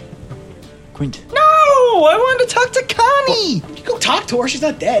Quint. No! I wanted to talk to Connie! You go talk to her. She's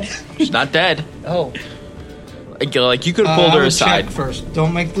not dead. She's not dead. Oh. Like you could have pulled her aside. Check first.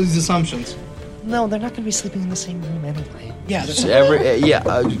 Don't make these assumptions. No, they're not going to be sleeping in the same room anyway. Yeah. There's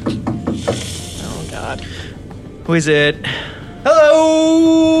Oh God. Who is it?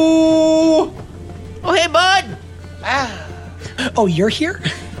 Hello! Oh hey, bud. Oh, you're here?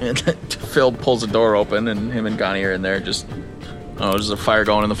 And Phil pulls the door open, and him and Connie are in there. Just there's a fire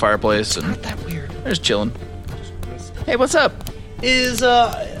going in the fireplace, and Not that weird. they're just chilling. Hey, what's up? Is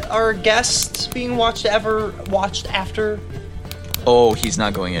our guest being watched after? Oh, he's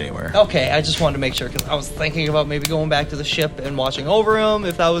not going anywhere. Okay, I just wanted to make sure because I was thinking about maybe going back to the ship and watching over him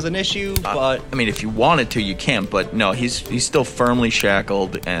if that was an issue. But I mean, if you wanted to, you can. But no, he's still firmly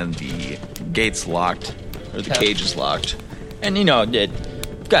shackled, and the gate's locked, or the Okay. cage is locked. And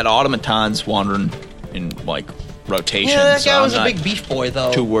got automatons wandering in like rotation. yeah, that so guy I'm was a not big beef boy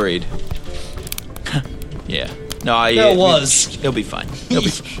though. Too worried. Yeah. No, he'll be fine. He'll be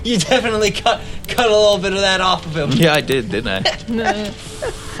fine. You definitely cut a little bit of that off of him. Yeah, I did, didn't I?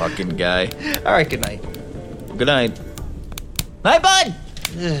 Fucking guy. All right, good night. Good night. Night, bud.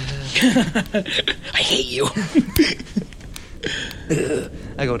 I hate you.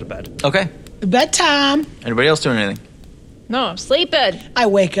 I go to bed. Okay. Bedtime. Anybody else doing anything? No, I'm sleeping. I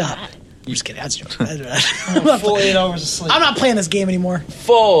wake up. I'm just kidding. That's a joke. I'm not Full 8 hours of sleep. I'm not playing this game anymore.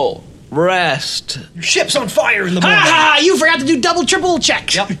 Full rest. Your ship's on fire in the morning. Ha ha! You forgot to do double, triple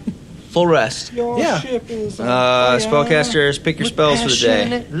check. Yep. Full rest. Yeah. Spellcasters, pick your spells for the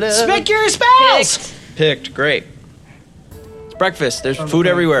day. Spec your spells. Picked. Great. It's breakfast. There's food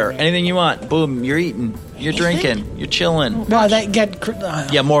everywhere. Anything you want. Boom. You're eating. You're drinking. You're chilling. Well, that get.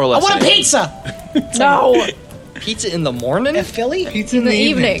 Yeah, more or less. I want a pizza. No. Pizza in the morning? A Philly? Pizza In the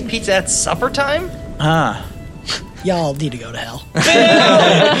evening. Pizza at supper time? Ah. Y'all need to go to hell.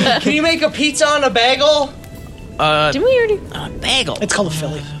 Can you make a pizza on a bagel? Didn't we already? Bagel. It's called a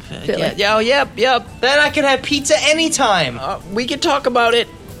Philly. Yeah. Yep. Then I can have pizza anytime. We can talk about it.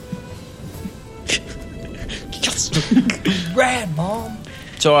 Rad, Mom.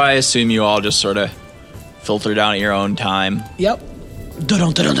 So I assume you all just sort of filter down at your own time. Yep.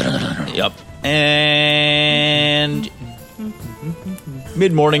 Dun-dun-dun-dun-dun-dun-dun. Yep. And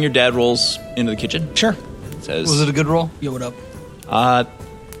mid-morning, your dad rolls into the kitchen. Sure. Says, Was it a good roll? Yo, what up?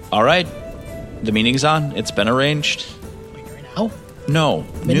 all right, the meeting's on. It's been arranged. Oh, No,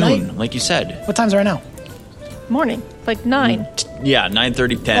 Midnight? noon, like you said. what time's it right now? Morning. Like 9. Yeah,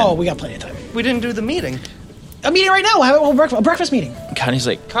 9:30, 10. Oh, we got plenty of time. We didn't do the meeting. A meeting right now. We'll have a breakfast meeting. Connie's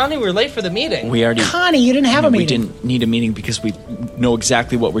like, Connie, we're late for the meeting. we already... Connie, you didn't have a we meeting. didn't need a meeting because we know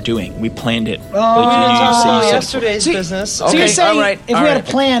exactly what we're doing. We planned it. We didn't talk about you said- yesterday's See- business. So Okay, you're saying all right, if all we had right.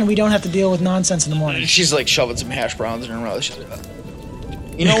 a plan, we don't have to deal with nonsense in the morning. She's like shoving some hash browns in her mouth. She's like,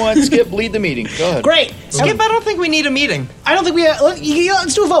 you know what? Skip, lead the meeting. Go ahead. Great. Skip, I don't think we need a meeting. I don't think we.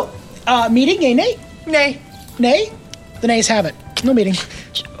 Let's do a vote. Meeting? Yay, nay? Nay. Nay? The nays have it. No meeting.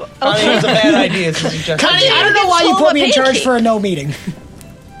 Connie, it was a bad idea. It's a suggestion. Connie, I don't know why you put me in charge for a no meeting.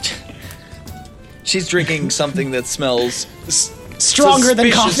 She's drinking something that smells Stronger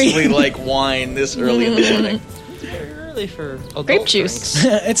than coffee. suspiciously like wine this early in the morning. Early for adult Grape juice.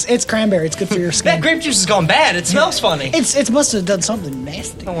 drinks. it's cranberry. It's good for your That skin. grape juice has gone bad. It smells funny. It must have done something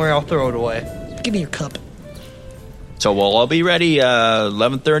nasty. Don't worry, I'll throw it away. Give me your cup. So we'll all be ready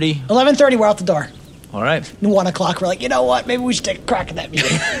 11:30. 11:30. We're out the door. All right. 1 o'clock. We're like, you know what? Maybe we should take a crack at that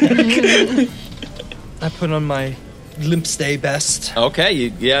meeting. I put on my limp stay best. Okay.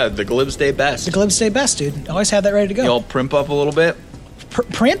 The glibs stay best. the glibs stay best, dude. Always have that ready to go. Y'all primp up a little bit.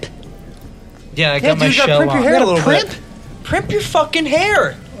 Primp? Yeah, I Yeah, got my dude, you gotta shell primp your on. hair a You got a little primp? bit. Primp your fucking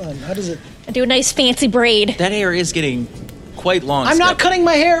hair. How does it? I do a nice fancy braid. That hair is getting quite long. I'm not Skip. cutting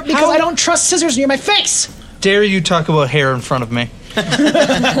my hair because How- I don't trust scissors near my face. Dare you talk about hair in front of me?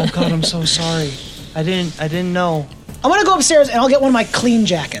 Oh God, I'm so sorry. I didn't know. I'm gonna go upstairs and I'll get one of my clean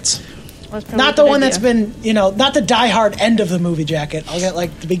jackets. That's probably Not a the good one idea. that's been, not the Die Hard end of the movie jacket. I'll get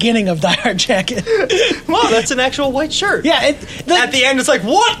like the beginning of Die Hard jacket. Wow, that's an actual white shirt. Yeah, At the end, it's like,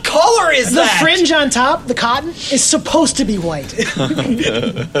 what color is the that? fringe on top, the cotton, is supposed to be white,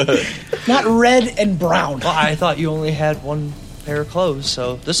 not red and brown. Well, I thought you only had one pair of clothes,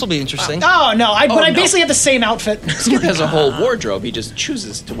 so this will be interesting. Oh no! I no. basically have the same outfit, Skip has a whole wardrobe. He just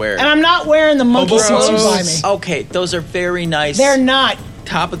chooses to wear. and I'm not wearing the monkey suits you buy me. Okay, those are very nice. They're not.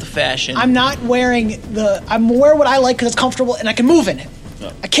 top of the fashion. I'm not wearing the. I'm wearing what I like because it's comfortable and I can move in it.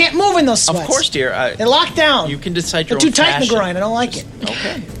 I can't move in those sweats. Of course, dear. They're locked down. You can decide They're your too own tight in the fashion. groin. I don't like it.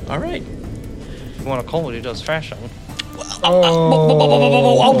 Okay. All right. If you want to call it, he does fashion. What?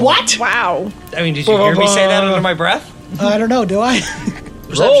 Wow. I mean, did you hear me say that under my breath? I don't know. Do I?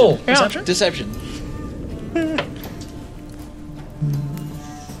 Roll. Perception? Deception.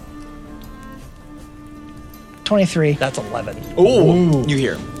 23. That's 11. Ooh. You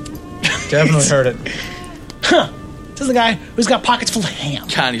hear. Definitely heard it. This is the guy who's got pockets full of ham.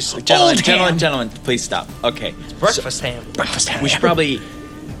 Connie's like, Old gentlemen, please stop. Okay. Breakfast ham. Breakfast ham. We should probably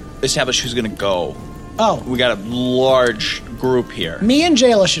establish who's going to go. Oh, We got a large group here. me and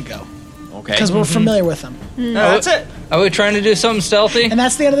Jayla should go Okay. because we're familiar with them, No, that's it. Are we trying to do something stealthy? and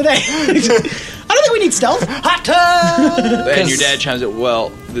that's the end of the day. I don't think we need stealth. Hot tub. And your dad chimes in, well,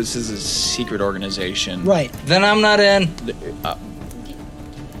 this is a secret organization. Right. Then I'm not in. Uh,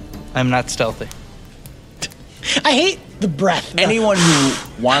 I'm not stealthy. I hate the breath. anyone who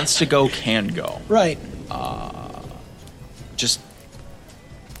wants to go can go. Right. Just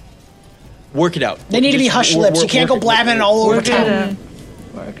work it out. They need to be Just hush wor- lips. wor- You can't go work it- blabbing it all over Work it town.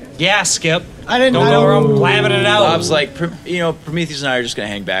 Yeah, Skip. I didn't. Don't I go around don't. blabbing it out. Bob's like, Prometheus and I are just going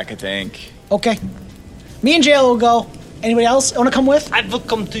to hang back, I think. Okay. Me and Jayla will go. Anybody else want to come with? I will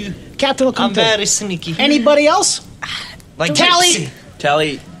come too. Captain will come I'm too. very sneaky. Anybody else? Like Tally.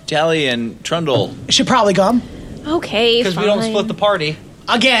 Tally and Trundle. Should probably come Okay, Because we don't split the party.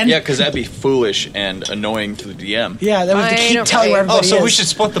 again. Yeah, because that'd be foolish and annoying to the DM. Yeah, that was to keep Fine, telling where okay. Oh, everybody so is. we should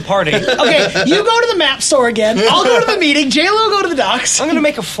split the party. Okay, you go to the map store again. I'll go to the meeting. Jayla will go to the docks. I'm gonna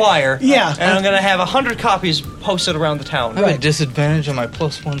make a flyer. Yeah. And I'm gonna have 100 copies posted around the town. I have a disadvantage on my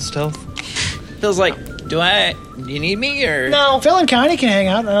 +1 stealth. Feels like, do you need me or? No. Phil and Connie can hang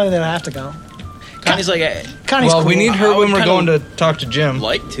out. I don't know that I have to go. Connie's like, Connie's Well, we cool. need her I would when we're kinda going to talk to Jim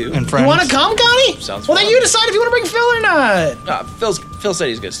like to. and friends. You want to come, Connie? Sounds well, then fun. you decide if you want to bring Phil or not. Phil said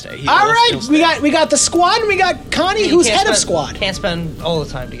he's gonna stay. All right, we got the squad. And we got Connie, who's Can't head of spend- squad. Can't spend all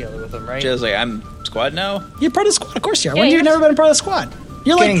the time together with them, right? Jill's like, I'm squad now. You're part of the squad, of course you are. Yeah, When you've yes. never been a part of the squad,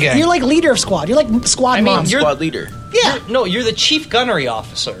 you're like Gang. you're like leader of squad. You're like squad I mean, mom. you're- Squad leader. Yeah. No, you're the chief gunnery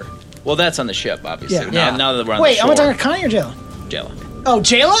officer. Well, that's on the ship, obviously. Yeah. Now, Yeah. now that we're on Wait, the I'm shore. talking Connie or Jayla? Jayla. Oh,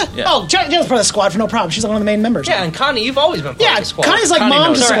 Jayla? Yeah. Oh, Jayla's part of the squad for no problem. She's like one of the main members. Yeah, and Connie, you've always been part Yeah, of the squad. Connie's like Connie mom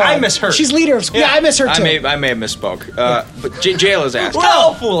knows. to Sorry, squad. I misheard. She's leader of squad. Yeah, I miss her too. I may have misspoke. But Jayla's asked.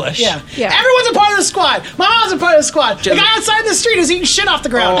 Well, foolish. Yeah. Yeah. Everyone's a part of the squad. My mom's a part of the squad. The Jayla- guy outside the street who's eating shit off the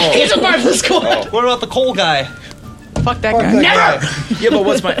ground. Oh. He's a part of the squad. What about the coal guy? Fuck that guy. Never. Yeah, but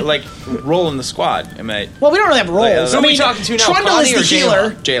what's my role in the squad? Am I Well, we don't really have roles. Who are we talking to now, Trundle Connie is the or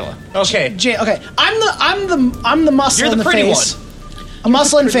healer. Jayla? Okay. Okay, I'm the muscle You're in the the pretty face. A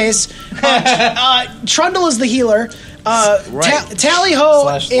muscle in face. Trundle is the healer. Right. Tally Ho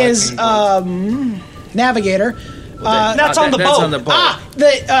Slash is lightning navigator. That's on the That's boat. on the boat.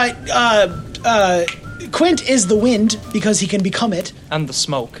 Quint is the wind because he can become it. And the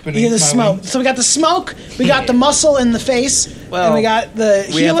smoke. Yeah, the smoke. So we got the smoke. We got the muscle in the face, Well, and we got the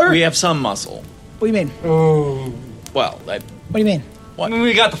we healer. have some muscle. What do you mean? Well, What do you mean? I mean,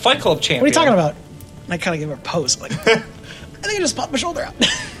 we got the Fight Club champion. What are you talking about? I kind of give her a pose. Like, I think I just popped my shoulder out.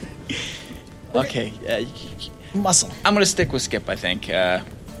 okay. Muscle. I'm gonna stick with Skip. I think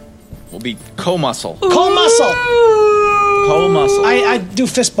we'll be co-muscle. Cold muscle. Co-muscle. I do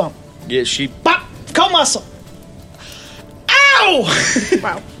fist bump. Yeah, she. Bop. Cold muscle. Ow!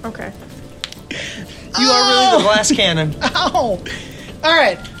 Wow. Okay. You are really the glass cannon. Ow! All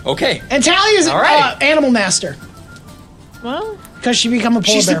right. Okay. And Tally is All right. animal master Well, because she become a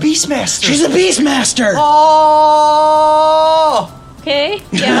polar She's bear. the Beastmaster. She's a beast master. Oh! okay.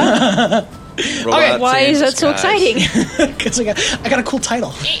 Yeah. Robots Why in is that so disguise. exciting? Because I got a cool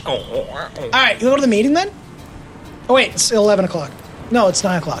title. All right, you go to the meeting then. Oh wait, it's 11 o'clock. No, it's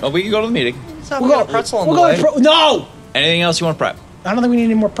 9 o'clock. Oh, we can go to the meeting. We'll go pretzel on the We'll way. go. No, Anything else you want to prep? I don't think we need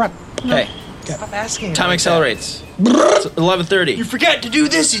any more prep. Okay. Stop asking. Time accelerates. It's 11:30. You forget to do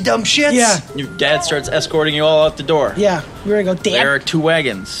this, you dumb shits. Yeah, Your dad starts escorting you all out the door. yeah. We're gonna go. There are Dad, 2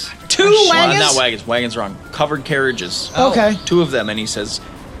 wagons. 2 Well, wagons. not wagons. Wagons wrong. Covered carriages. Okay. 2 of them, and he says,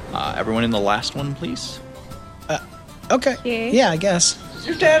 "Everyone in the last one, please." Okay. Okay. Yeah, I guess. Is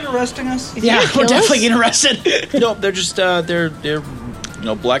your dad arresting us? Yeah, we're kill us? definitely getting arrested. No, they're just they're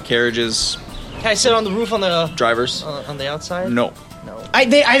black carriages. Can I sit on the roof on the Drivers. on the outside? No. No. I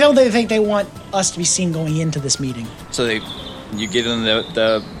don't think they want us to be seen going into this meeting. So you get in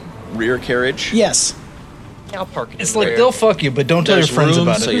the rear carriage. Yes. I'll park it. It's in like there. they'll fuck you, but don't tell your There's friends room,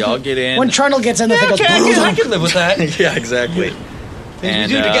 about so it. y'all get in. When Trundle gets in, the thing Yeah, goes. okay, I can live with that. Yeah, exactly. Things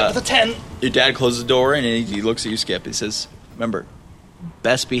And, we do to get to the 10. Your dad closes the door and he looks at you, Skip. He says, "Remember,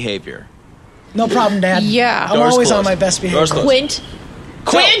 best behavior. No problem, Dad. Yeah. I'm Door's always on closed. my best behavior. Door's closed. Quint.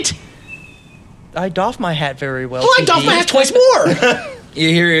 Quint! I doff my hat very well. Well, I doffed my hat twice more. You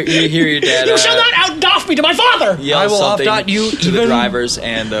hear your dad. You shall not out-doff me to my father! Yell I will something outdot you to the even- drivers,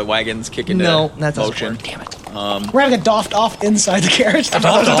 and the wagons kick into No, that doesn't motion. work. Damn it. We're having a doffed off inside the carriage.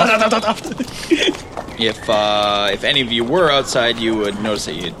 If any of you were outside, you would notice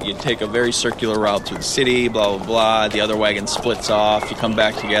that you take a very circular route through the city. Blah blah blah. The other wagon splits off. You come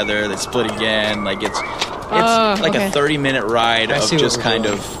back together. They split again. Like it's like okay. a 30-minute ride I of see what just we're kind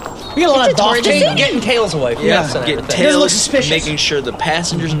doing. of We got a lot of doffed. Getting tails away from us and getting everything. It doesn't look tails, suspicious. making sure the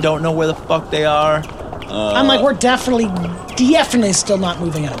passengers don't know where the fuck they are. I'm like, we're definitely still not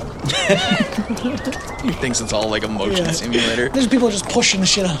moving out. He thinks it's all like a motion Yeah. simulator. There's people just pushing the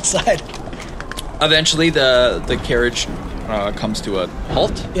shit outside. Eventually, the carriage comes to a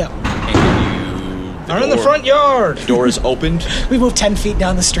halt. Yeah. And I'm in the front yard. Door is opened, We moved 10 feet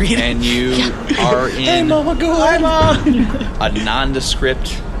down the street. and you are Hey, in Mama, go Hi, Mom. a nondescript,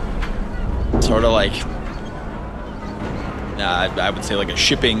 sort of like, I would say like a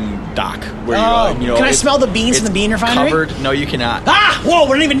shipping dock where Can I smell the beans in it's the bean refinery? Covered. No, you cannot. Ah! Whoa,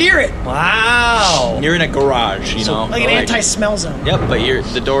 we're not even near it. Wow. You're in a garage, you know, Like an anti-smell zone. Yep, but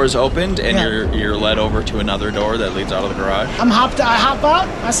the door is opened, and Yeah. you're led over to another door that leads out of the garage. I hop out.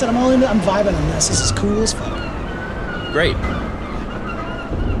 I said, I'm vibing on this. This is cool as fuck. Great.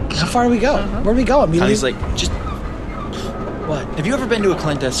 How far do we go? Where do we go? Connie's like, just. what? Have you ever been to a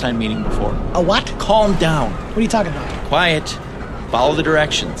clandestine meeting before? A what? Calm down. What are you talking about? Quiet. Follow the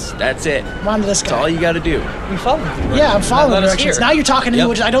directions. That's it. I'm on to this That's guy. all you got to do. We followed. Yeah, I'm following the Let us directions. hear. Now you're talking to me, Yep.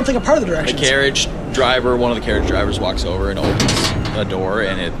 which I don't think are part of the The directions. carriage driver, one of the carriage drivers walks over and opens a door,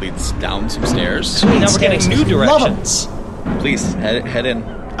 and it leads down some stairs. Now we're getting new Love 'em. directions. Please, head in.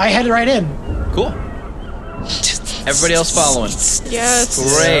 I headed right in. Cool. Everybody else following.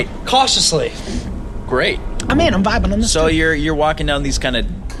 Yes. Great. Cautiously. Great. I'm in. I'm vibing on this. So too. you're walking down these kind of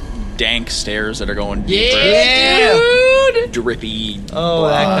dank stairs that are going deeper. Yeah. Drippy. Oh,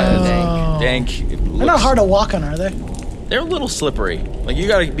 that kind of thing. Dank. They're not hard to walk on, are they? They're a little slippery. Like you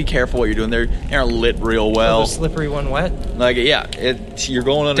gotta be careful what you're doing. They aren't lit real well. The slippery one wet. Like yeah, you're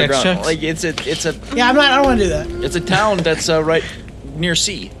going underground. checks? Like it's a Yeah, I don't want to do that. it's a town that's right near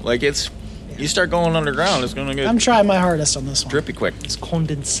sea. Like you start going underground, it's gonna get I'm trying my hardest on this one. drippy quick. It's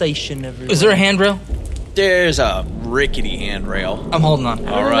condensation everywhere. Is there a handrail? There's a rickety handrail. I'm holding on.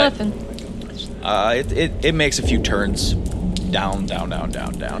 All right. Nothing. It makes a few turns down,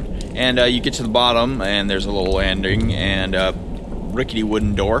 and you get to the bottom, and there's a little landing and a rickety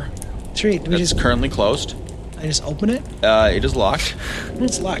wooden door Treat. We that's just currently closed. I just open it. It is locked.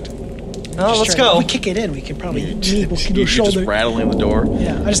 It's locked. Oh, let's go. If we kick it in, we can probably we'll do a You just shoulder. rattle in the door.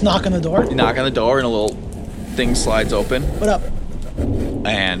 Yeah, I just knock on the door. You knock on the door, and a little thing slides open, What up?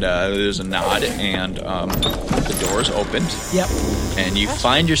 and there's a nod, and the door is opened, Yep. and you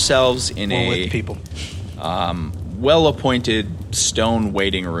find yourselves in Or a with people. well-appointed stone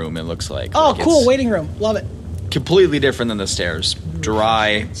waiting room. It looks like. Oh, Like, cool. it's Waiting room. Love it. completely different than the stairs.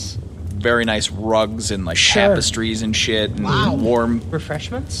 Dry, very nice rugs and like Sure. tapestries and shit, and Wow. warm.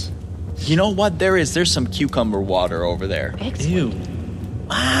 Refreshments? You know what? There's some cucumber water over there. Ew.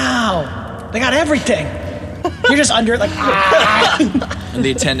 Wow. They got everything. You're just under it like, And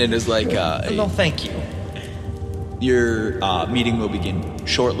the attendant is like, No, thank you. your meeting will begin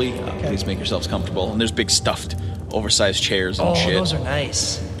shortly. Please make yourselves comfortable. And there's big stuffed, oversized chairs and Oh, shit. those are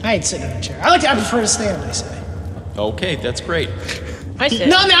nice. I ain't sitting in a chair. I prefer to stand, they say. Okay, that's great. I sit.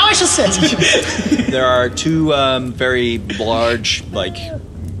 No, now I shall sit. There are two very large, like,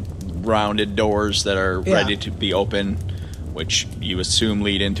 rounded doors that are Yeah. ready to be open, which you assume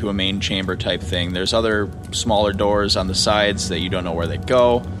lead into a main chamber type thing. There's other smaller doors on the sides that you don't know where they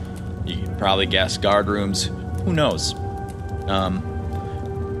go. You can probably guess guard rooms. Who knows?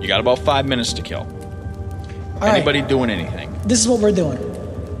 You got about 5 minutes to kill. All right. Anybody doing anything? This is what we're doing.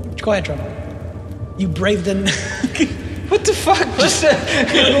 Go ahead, Trevor. You braved in. What the fuck?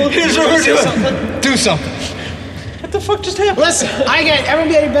 Here's what we're doing. Do something. What the fuck just happened? Listen, everyone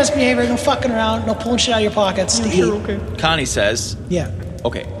be at your best behavior. No fucking around. No pulling shit out of your pockets to eat. Connie says, Yeah.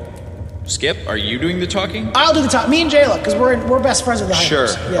 okay. Skip, are you doing the talking? I'll do the top. Me and Jayla, because we're best friends with the Sure.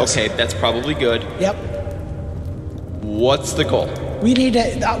 Hikers. Yes. Okay, that's probably good. Yep. What's the goal? We need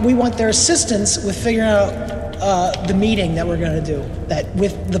to. We want their assistance with figuring out the meeting that we're going to do. That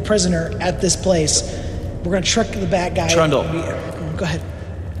with the prisoner at this place, we're going to trick the bad guy. Trundle. Go ahead.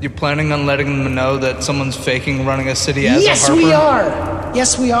 You're planning on letting them know that someone's faking running a city as Yes, a Harper? we are.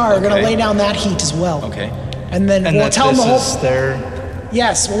 Yes, we are. We're going Okay. to lay down that heat as well. Okay. And then And we'll that tell them this the is whole. their...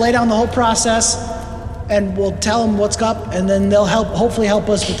 Yes, we'll lay down the whole process, and we'll tell them what's up, and then they'll hopefully help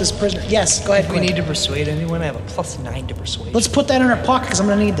us with this prisoner. Yes, go ahead. If we need to persuade anyone, I have a +9 to persuade. Let's put that in our pocket because I'm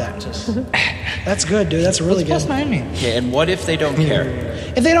gonna need that. That's good, dude. That's really good. +9 mean? Okay, and what if they don't care?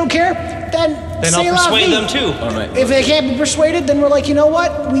 If they don't care, then I'll persuade them too. All right. If they can't be persuaded, then we're like, you know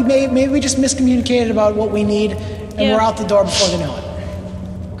what? Maybe we just miscommunicated about what we need, and Yeah. we're out the door before they know it.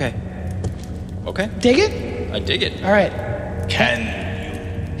 Okay. Dig it? I dig it. All right. Can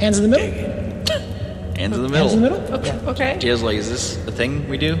Hands in the middle. Hands in the middle. Hands in the middle. Okay. Jay's like, is this a thing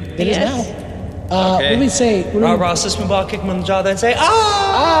we do? It is Yes. now. Okay. What do we say? What do we- Ross this ball, kick him in the jaw, then say,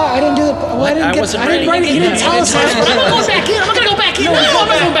 I didn't do the. Well, I didn't get. wasn't I didn't ready. write it. You didn't tell us. I'm gonna go back in. I'm gonna go back in. No, I'm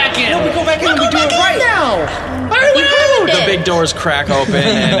gonna go back in. No, we go back in and we do it right. now. Why are we rude? The big doors crack open,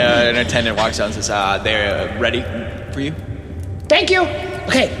 and an attendant walks out and says, they're ready for you. Thank you.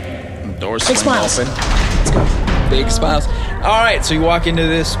 Okay. Doors Big swing smiles. open. Big smiles. All right, so you walk into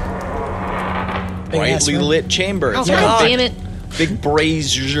this Big-ass brightly room. lit chamber. It's God got damn it. Big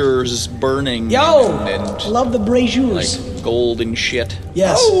braziers burning. Yo, and love the braziers. like gold and shit.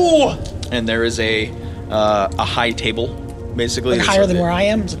 Yes. And there is a high table, basically. Like It's higher a- than where I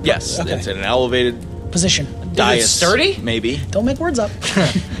am. Yes, Okay. it's an elevated Position. dais. sturdy? Maybe. Don't make words up.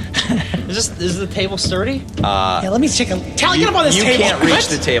 Is the table sturdy? Yeah, let me check. Tally, get up on this you table. can't reach What?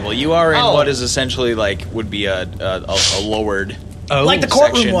 the table. You are in Oh. what is essentially would be a lowered. Like the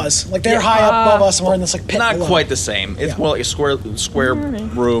courtroom section. was. Like they're high up above us, and we're in this like pit Not below. quite the same. It's Yeah. more like a square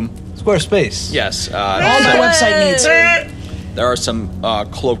room. Square space. Yes. All my website needs. There are some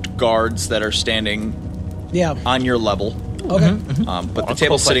cloaked guards that are standing Yeah. on your level. Okay. But the Oh,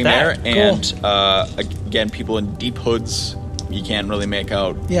 table's cool, sitting like there, that. and again, people in deep hoods. You can't really make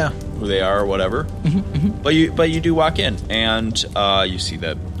out Yeah. who they are or whatever. But you do walk in, and you see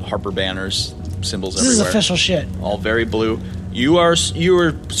the Harper banners, symbols This is everywhere. official shit. All very blue. You are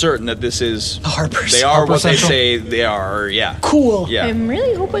certain that this is The Harpers. They are Harper what Central? they say they are. Yeah. Cool. Yeah. I'm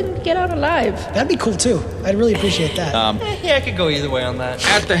really hoping to get out alive. That'd be cool too. I'd really appreciate that. Yeah, I could go either way on that.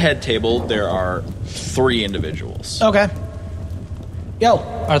 At the head table, there are 3 individuals. Okay. Yo.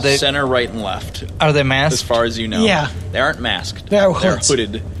 Are they Center, right, and left. are they As masked? far as you know. Yeah. They aren't masked. They're They're hoods.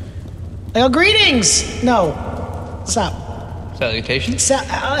 hooded. I go, greetings. No. Stop. Salutations.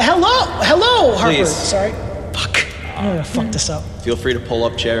 Hello. Hello, Harper. Please. Sorry. Fuck. I'm gonna fuck this up. Feel free to pull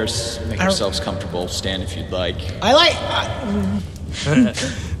up chairs, make I don't- yourselves comfortable, stand if you'd like. I like.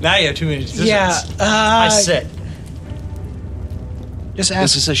 Now you have too many decisions. Yeah. I sit. Just Is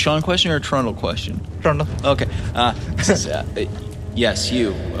ask. this a Sean question or a Trundle question? Trundle. Okay. This is, yes,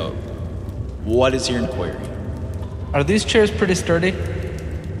 you. What is your inquiry? Are these chairs pretty sturdy?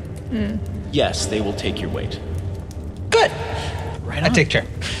 Yes, they will take your weight. Good. Right. I take chair.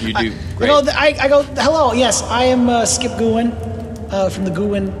 You do I great. go, I go, hello, yes, I am Skip Guin from the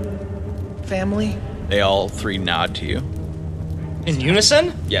Guin family. They all 3 nod to you. In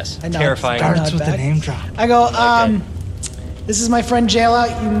unison? Yes. I nod- Terrifying. I nod Starts with the back. name drop. I go, this is my friend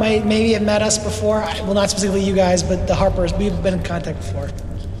Jayla. You maybe have met us before. Well, not specifically you guys, but the Harpers. We've been in contact before.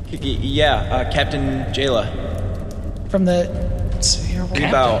 Yeah, Captain Jayla. From the. We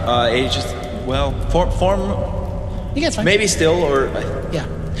bow. Ages. Well, form. You guys fine. Maybe still, or Yeah.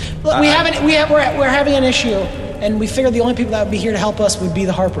 Look, we're having an issue, and we figured the only people that would be here to help us would be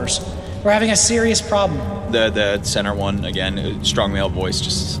the Harpers. We're having a serious problem. the center one again, strong male voice.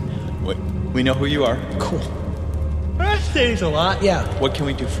 Just we know who you are. Cool. That saves a lot. Yeah. What can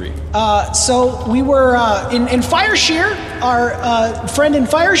we do for you? So we were in Fireshear. Our friend in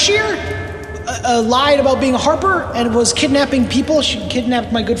Fireshear lied about being a Harper and was kidnapping people. She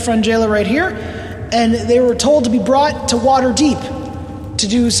kidnapped my good friend Jayla right here, and they were told to be brought to Waterdeep to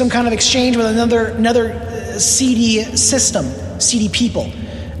do some kind of exchange with another seedy system, seedy people.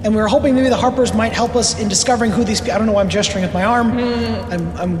 And we were hoping maybe the Harpers might help us in discovering who these people. I don't know why I'm gesturing with my arm.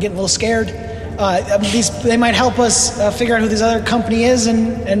 I'm getting a little scared. They might help us figure out who this other company is,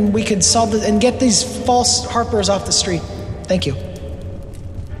 and we could solve it and get these false Harpers off the street. Thank you.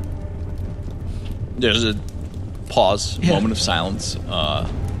 There's a pause, Yeah. moment of silence.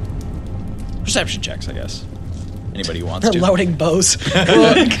 Perception checks, I guess. Anybody who wants They're to. loading bows.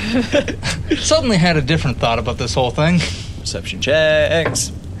 Suddenly had a different thought about this whole thing. Perception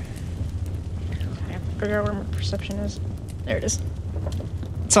checks. I have to figure out where my perception is. There it is.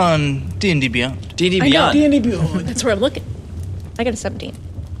 It's on D&D Beyond. D&D I know. Beyond. D&D Beyond. That's where I'm looking. I got a 17.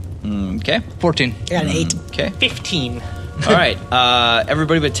 Okay. 14. I got an 8. Okay. 15. All right.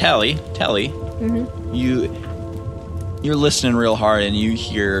 Everybody but Tally. Tally. You're listening real hard, and you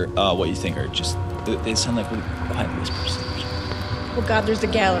hear what you think are just. They sound like quiet whispers. Oh God, there's the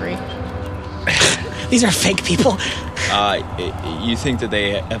gallery. These are fake people. You think that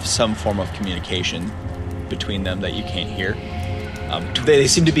they have some form of communication, between them that you can't hear. They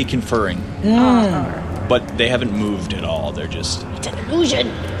seem to be conferring, but they haven't moved at all. They're just... It's an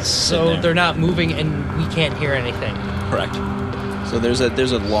illusion. So they're not moving, and we can't hear anything. Correct. So there's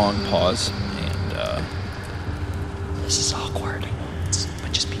a long pause, and This is awkward.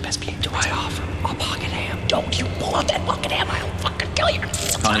 But just be best behaved to my offer. I'll pocket ham. Don't you pull out that pocket ham. I'll fucking kill you.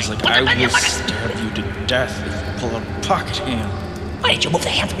 Connie's like, I will stab you to death if you pull out a pocket ham. Why did you move the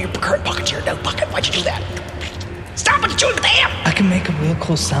ham from your current pocket to your no pocket? Why'd you do that? Stop it, chewing the ham! I can make a real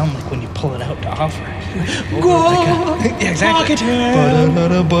cool sound like when you pull it out to offer. Go, Yeah, exactly. pocket ham.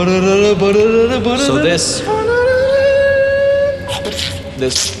 So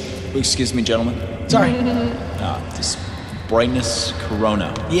this, excuse me, gentlemen. Sorry. This brightness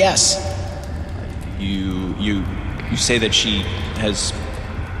Corona. Yes. You say that she has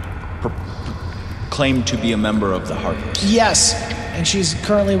claimed to be a member of the Harpers. Yes. And she's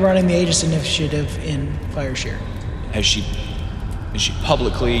currently running the Aegis Initiative in Fireshare. Is she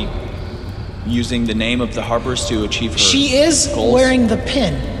publicly using the name of the Harpers to achieve her She is goals? wearing the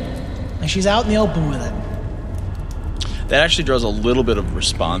pin. And she's out in the open with it. That actually draws a little bit of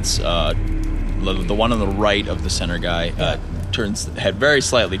response. The one on the right of the center guy turns head very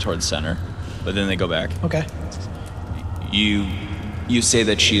slightly towards center, but then they go back. Okay. You say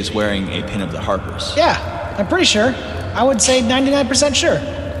that she is wearing a pin of the Harpers. Yeah, I'm pretty sure. I would say 99% sure.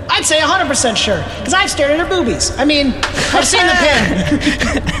 I'd say 100% sure, because I've stared at her boobies. I mean, I've seen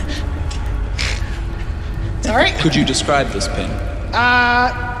the pin. All right. Could you describe this pin?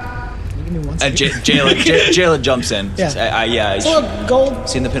 Give me one And second. Jayla jumps in. Yeah. Says, yeah, It's a little gold.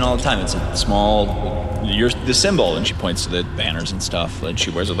 seen the pin all the time. It's a small, the symbol, and she points to the banners and stuff. And she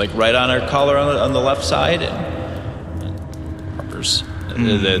wears it like right on her collar on the left side. And Harper's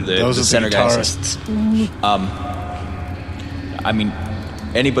the center guy says, I mean,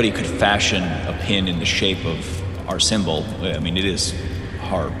 anybody could fashion a pin in the shape of our symbol. I mean, it is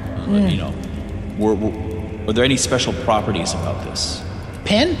hard. You know, were there any special properties about this?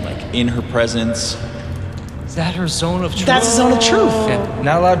 Pin? Like in her presence? Is that her zone of truth? That's the zone of truth. Yeah,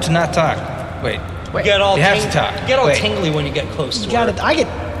 not allowed to not talk. Wait. You get all You have to talk. You get all Wait. tingly when you get close to You got her. it. I get.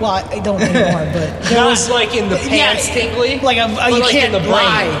 Well, I don't anymore, but there Not was like in the pants tingly. Like but you like can't in the brain.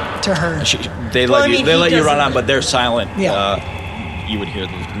 lie to her. They Well, let I mean, they he let you run doesn't- on, but they're silent. Yeah. You would hear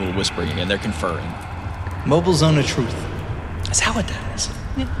the little whispering again. They're conferring. Mobile zone of truth. That's how it does.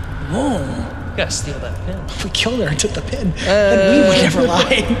 You gotta steal that pin. If we killed her and took the pin, then we would never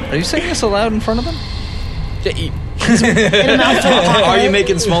lie. Are you saying this aloud in front of them? Are you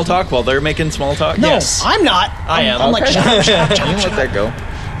making small talk while they're making small talk? No, Yes. I'm not. I am. I'm like, shut up, shut up, shut You up, let shut up. that go.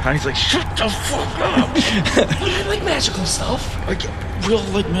 Connie's like, shut the fuck up. I like magical stuff. I get real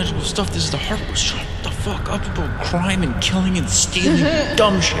like magical stuff. This is the Harpers. Shut the fuck up about crime and killing and stealing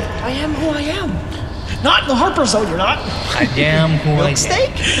dumb shit. I am who I am. Not in the Harper zone, you're not. I am who I am. Steak?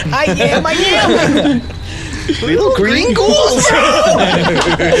 I am. Little green ghouls.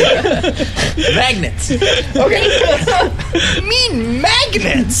 Magnets. Mean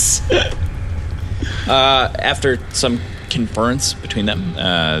magnets. After some conference between them,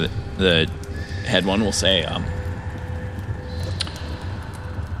 the head one will say,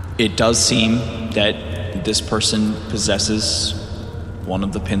 it does seem that this person possesses one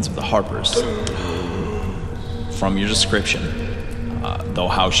of the pins of the Harpers. From your description, though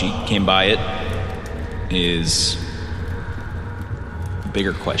how she came by it is a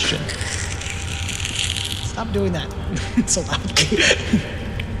bigger question. Stop doing that. It's so loud.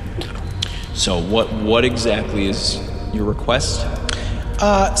 So what exactly is your request?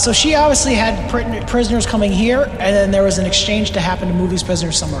 So she obviously had prisoners coming here, and then there was an exchange to happen to move these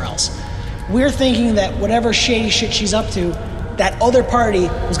prisoners somewhere else. We're thinking that whatever shady shit she's up to, that other party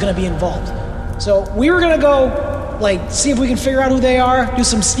was going to be involved. So we were going to go, like, see if we can figure out who they are, do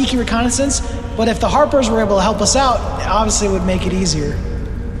some sneaky reconnaissance. But if the Harpers were able to help us out, obviously it would make it easier.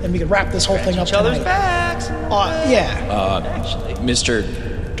 And we could wrap this whole thing up Each other's tonight. backs. Yeah. Mr.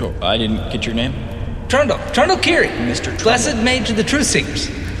 I didn't get your name. Trundle Kiri. Mr. Trundle. Blessed Mage of the Truth Seekers.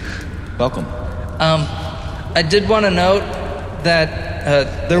 Welcome. I did want to note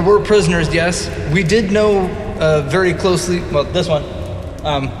that there were prisoners, yes. We did know very closely, well, this one,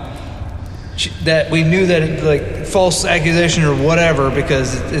 that we knew that it, like false accusation or whatever,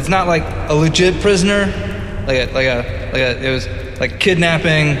 because it's not like a legit prisoner, it was like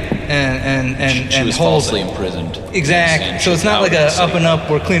kidnapping and She was falsely imprisoned. Exactly. And So it's she's not out like in the a city. up and up,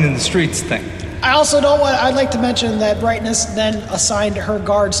 we're cleaning the streets thing. I also don't want. I'd like to mention that Brightness then assigned her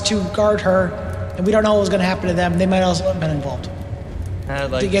guards to guard her, and we don't know what was going to happen to them. They might also have been involved. I'd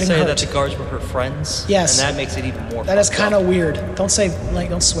like to getting say hurt. that the guards were her friends. Yes. And that makes it even more. That is fucked kind up. of weird. Don't say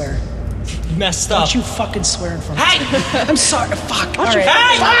don't swear. messed up. Don't you fucking swear in front of me. Hey! I'm sorry. Fuck. All right.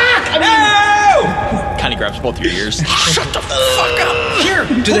 Hey! Fuck! Connie grabs both your ears. Shut the fuck up! Here,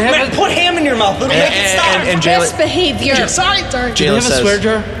 Do they have put ham in your mouth. Let me make it stop. And Best Jayla, behavior. Sorry. Jayla Do they have a says, swear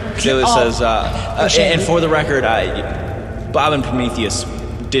jar? Jayla Oh. says, shame. and for the record, Bob and Prometheus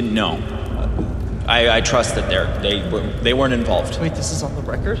didn't know. I trust that they weren't involved. Wait, this is on the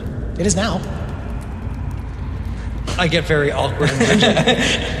record? It is now. I get very awkward and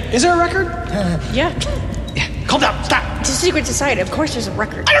rigid. Is there a record? Yeah. Calm down. Stop. It's a secret society. Of course there's a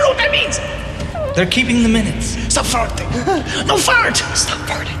record. I don't know what that means. They're keeping the minutes. Stop farting. No fart. Stop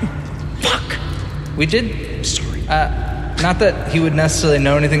farting. Fuck. We did. Sorry. Not that he would necessarily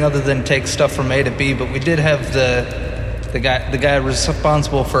know anything other than take stuff from A to B, but we did have the guy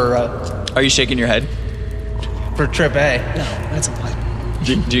responsible for Are you shaking your head? trip A. No, that's a lie.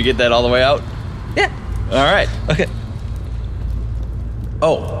 Do you get that all the way out? Yeah. All right. Okay.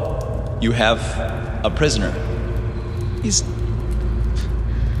 Oh, you have a prisoner. He's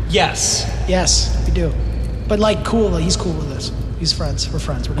Yes. yes, we do. But like cool, he's cool with us. He's friends. We're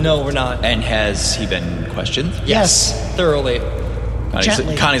friends. We're cool. No, we're not. And has he been questioned? Yes. Thoroughly.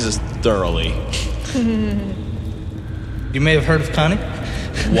 Gently. Connie says thoroughly. You may have heard of Connie.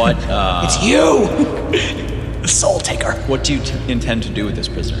 What? It's you, the soul taker. What do you intend to do with this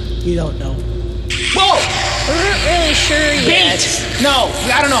prisoner? You don't know. Whoa! We're not really sure yet. No,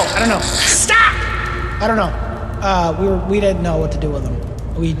 I don't know. Stop. I don't know. We didn't know what to do with him.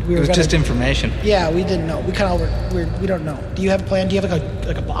 We It were was gonna, just information. yeah, we didn't know. We kind of we don't know. Do you have a plan? Do you have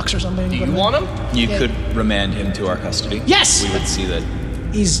like a box or something? Do you want him? You Yeah. could remand him to our custody. Yes! We would see that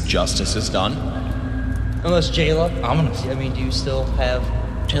He's justice is done. Unless Jayla. Ominous. I mean, do you still have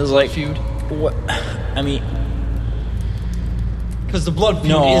Jayla's like, feud? what? I mean, Because the blood feud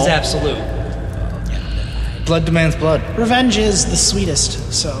No. is absolute. Blood demands blood. revenge is the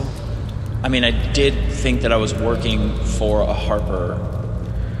sweetest. So I did think that I was working for a Harper.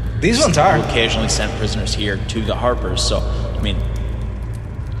 These ones Who are. occasionally sent prisoners here to the Harpers. So,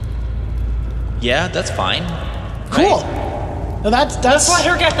 yeah, that's fine. cool. No, that's Let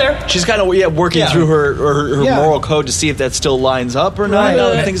her get there. She's kind of working Yeah. through her Yeah. moral code to see if that still lines up or not. Right. Now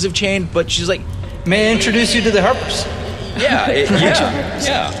that things have changed, but she's like, May I introduce you to the Harpers? yeah.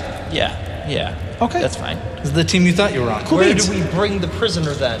 Okay. That's fine. This is the team you thought you were on. Cool Where beans. do we bring the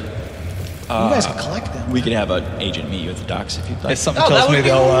prisoner then? You guys can collect them. We could have an agent meet you at the docks if you'd like. If something Oh, that tells me would be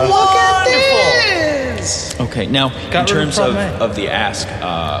they'll. wonderful. Okay, now Got in rid of terms Problem A. of the ask,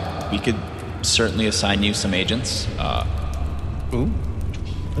 we could certainly assign you some agents, Ooh.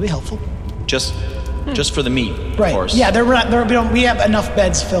 That'd be helpful. just for the meet, Right. of course. Yeah, we have enough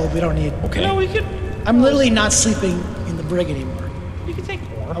beds filled. We don't need. Okay. No, we could. I'm literally not sleeping in the brig anymore. We could take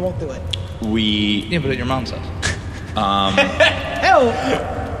more. I won't do it. We Yeah, but at your mom's house. Oh,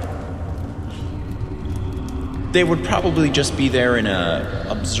 they would probably just be there in a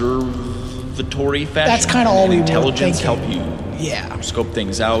observatory fashion. That's kinda all we were intelligence thinking. help you yeah. scope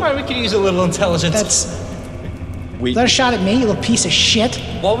things All out. right, we could use a little intelligence. That's We, is that a shot at me, you little piece of shit?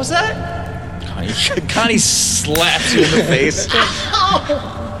 What was that? Connie slaps you in the face.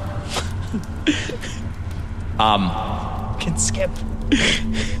 Can skip.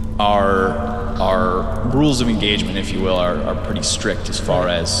 Our rules of engagement, if you will, are pretty strict as far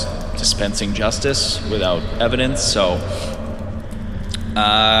as dispensing justice without evidence. So,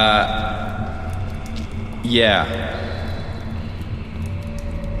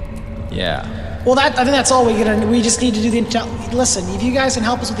 yeah. Well, I think that's all we just need to do the listen. If you guys can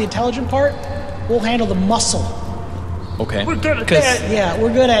help us with the intelligent part, we'll handle the muscle. Okay. We're good at Because that. Yeah,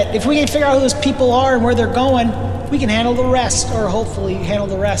 we're good at. If we can figure out who those people are and where they're going, we can handle the rest, or hopefully handle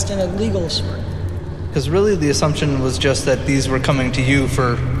the rest in a legal sort. really the assumption was just that these were coming to you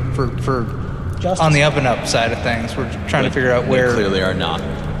for Justice. on the up and up side of things. We're trying to figure out They where. clearly are not,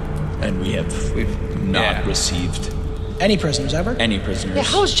 and we've not yeah. received Any prisoners ever? any prisoners. Yeah,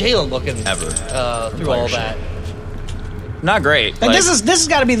 how's Jalen looking Ever. through all that? Not great. Like, this has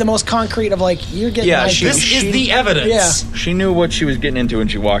got to be the most concrete of like you're getting. Yeah, like, she- This is the evidence. Yeah. She knew what she was getting into when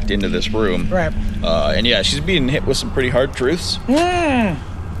she walked into this room. Right. And yeah, she's being hit with some pretty hard truths. Hmm.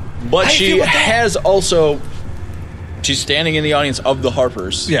 But How do you she feel about that? has also. She's standing in the audience of the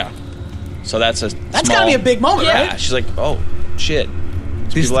Harpers. Yeah. So that's That's gotta be a big moment, Yeah. right? She's like, oh, shit.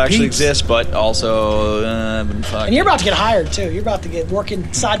 These People actually peeps. exist, but also. Fuck. And you're about to get hired too. You're about to get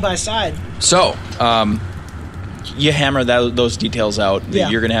working side by side. So, you hammer those details out. Yeah.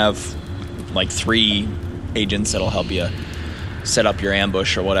 You're going to have like 3 agents that'll help you set up your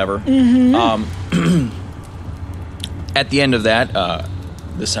ambush or whatever. Mm-hmm. At the end of that,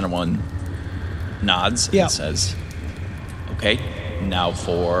 the center one nods Yeah. and says, okay, now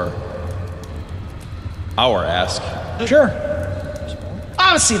for our ask. Sure.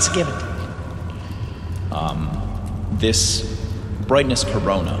 Obviously, it's a given. This Brightness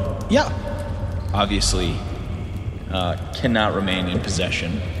Corona Yeah. obviously cannot remain in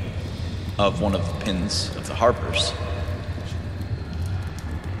possession of one of the pins of the Harpers.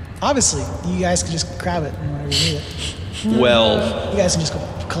 Obviously, you guys can just grab it whenever you need it. Well, You guys can just go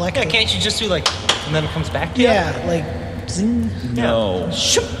collect Yeah, it. can't you just do like, and then it comes back to you? Yeah, like, zing. no,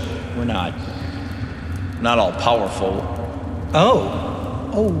 we're not all powerful. Oh.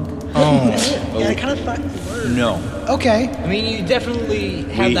 Yeah, I kind of thought you were. No, Okay. I mean, you definitely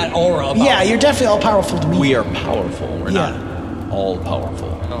have We- that aura about Yeah, you. you're definitely all powerful to me. we are powerful. We're Yeah. not all powerful.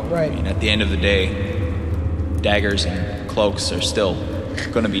 Right. I mean, at the end of the day, daggers and cloaks are still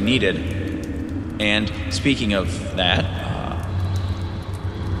going to be needed. And speaking of that,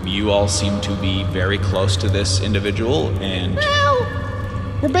 you all seem to be very close to this individual, and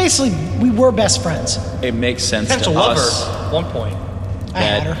We were best friends. it makes sense to Potential lover us at one point. I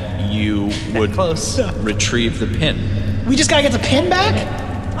had that her. you would Close. retrieve the pin. We just gotta get the pin back?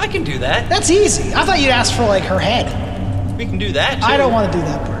 I can do that. That's easy. I thought you'd ask for, like, her head. We can do that, too. I don't want to do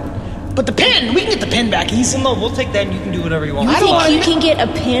that part. But the pin, we can get the pin back easy. Well, no, we'll take that and you can do whatever you want. I don't want You can get a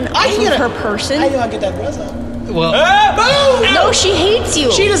pin I off can get of a- her person? I know I get that Reza. Well, No, she hates you.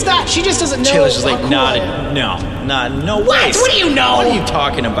 She does not. She just doesn't know. Taylor's just like, how cool nah, I am. no way. What? What do you know? What are you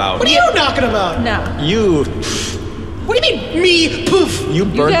talking about? What are you talking about? No. You What do you mean, me? Poof. you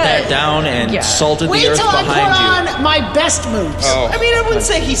burnt got- that down and yeah. salted Wait the earth till I behind you. put on my best moves. I mean, I wouldn't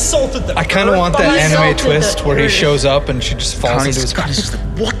say he salted the I kind of earth, want but that he anime salted twist the where he earth. shows up and she just falls into his Connie's just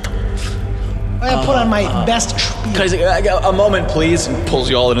like, what the? I put on my best. Spiel. Connie's like, a moment, please, and pulls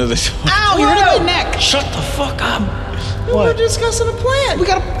you all into this. Ow! You're hitting my neck. Shut the fuck up. What? discussing a plan. We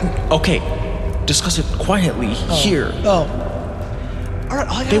gotta. Okay, discuss it quietly here. Oh. All right.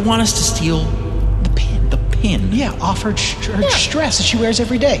 All I They gotta, want us to steal the pin. The pin. yeah, off her, her dress that she wears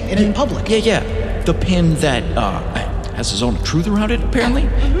every day and in public. Yeah. The pin that has a zone of truth around it, apparently.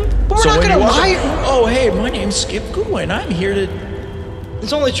 But we're So not when gonna you walk lie. up, oh, hey, my name's Skip Goodwin. I'm here to.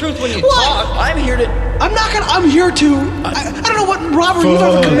 It's only truth when you What? talk. I'm here to. I'm not gonna. I'm here to. I don't know what robbery you've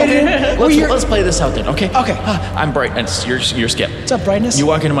ever committed. We're here. Let's play this out then, okay? Okay. I'm Bright, and you're Skip. What's up, Brightness? You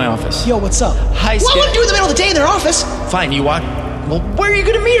walk into my office. Yo, what's up? Hi, Well, I Skip. wouldn't do it in the middle of the day in their office. Fine, you walk. Well, where are you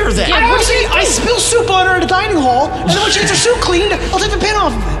gonna meet her then? I spill soup on her in the dining hall, and then when she gets her soup cleaned, I'll take the pin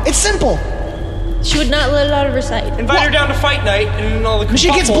off of it. It's simple. She would not let it out of her sight. Invite her down to fight night and all the She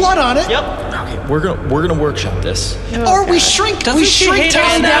gets kerfuffle. blood on it. Yep. Okay, we're gonna workshop this. Or we shrink. Doesn't we she shrink hate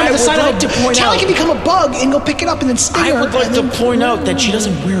Tally us? down I to the would side like of to point Tally out- can become a bug and go pick it up and then sting I her. would like and to then- point out that she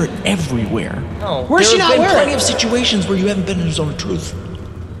doesn't wear it everywhere. No. Where's she There not have been wearing plenty it? of situations where you haven't been in a zone of truth.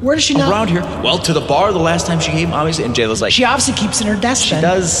 Where does she not? Around here. Well, to the bar the last time she came, obviously, and Jayla's like, She obviously keeps it in her desk. She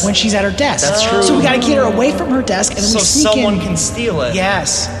does. when she's at her desk. That's true. So we got to get her away from her desk and then So we sneak someone in. can steal it.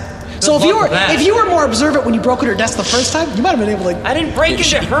 Yes. So if luck you were with that. if you were more observant when you broke into her desk the first time, you might have been able to. I didn't break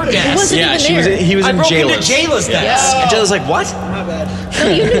into her desk. wasn't yeah, even she was. there. He was I in broke into Jayla's. Jayla's Yeah. desk. And Jayla's like, what? My bad. No,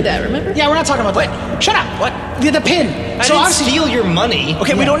 you knew that, remember? Yeah, we're not talking about that. Shut up. What? The pin. I So didn't obviously, steal your money.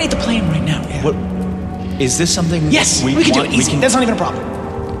 Okay, we Yeah. don't need the plan right now. What? Is this something? yes, we can do want- it easy. That's not even a problem.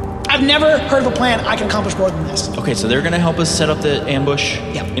 I've never heard of a plan I can accomplish more than this. Okay, so they're gonna help us set up the ambush.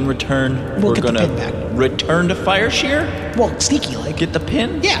 Yep. In return, We'll we're get the gonna pin back. return to Fire Shear. Well, sneaky like. Get the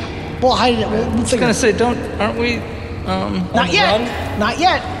pin. Yeah. We'll hide it. We'll I was figure gonna it. say, aren't we? Not yet. Not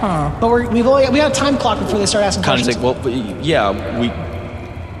yet. But we got a time clock before they start asking Connie's questions. like, well, yeah, we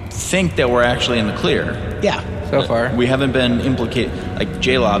think that we're actually in the clear. Yeah. So far, We haven't been implicated. Like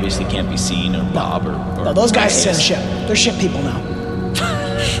Jayla obviously can't be seen, or Bob, or No, those guys send ship. They're ship people now.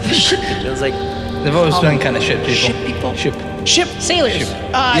 It's like they've always been kind of shit people. ship people. Ship. Ship. Sailors.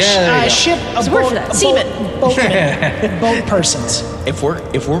 there you go. Ship. There's a word for that. Seamen. Boat persons. If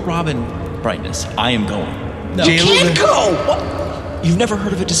we're robbing Brightness, I am going. No. Can't go. What? You've never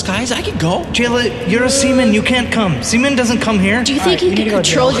heard of a disguise? I could go. Jayla, you're a seaman. You can't come. Seaman doesn't come here. Do you think Alright, you you can need to go to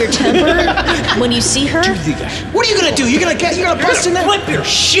control jail. your temper when you see her? What are you gonna do? You're gonna bust in there? Flip your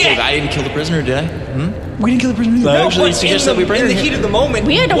shit. Look, I didn't kill the prisoner, did I? We didn't kill the prisoner either. No. Actually, But suggest in that we bring in her the here. heat of the moment.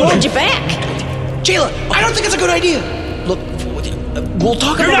 We had to hold you back. Jayla, I don't think it's a good idea. Look, we'll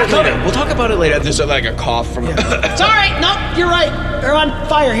talk about not it later. coming. We'll talk about it later. There's like a cough from. It's all right. No, you're right. They're on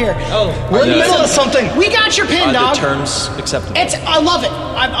fire here. Oh, We're in the middle of something. We got your pin, the dog. terms acceptable. I love it.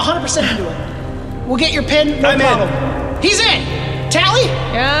 I'm 100% into it. We'll get your pin. No I'm in. problem. He's in. Tally.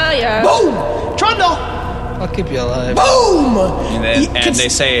 Yeah. Boom. Trundle. I'll keep you alive. Boom. And they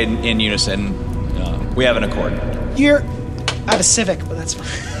say in unison, we have an accord. You're. I have a Civic, but that's fine.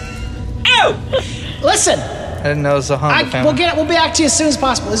 Ow! Listen, I didn't know it was a Honda family. we'll be back to you as soon as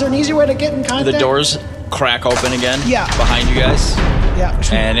possible. Is there an easier way to get in contact? The doors crack open again. Yeah. Behind you guys. Yeah.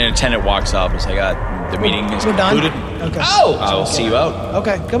 And an attendant walks up and says, the meeting is We're done? concluded. Okay. Oh! I'll see you out.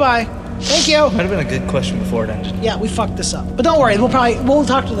 Okay, goodbye. Thank you. Might have been a good question before it ended. Yeah, we fucked this up. But don't worry, we'll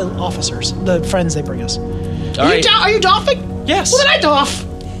talk to the officers, the friends they bring us. right. Are you doffing? Yes. Well, then I doff.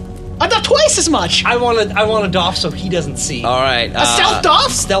 I doff twice as much. I want to doff so he doesn't see. All right. A stealth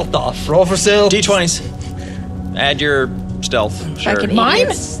doff? Stealth off. Roll for sale. D20s. Add your stealth. Sure. Mine?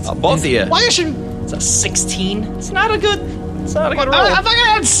 Both of you. Why should... It's a 16. It's not a good roll. If I gotta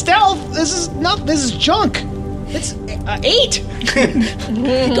add stealth, this is junk. It's 8.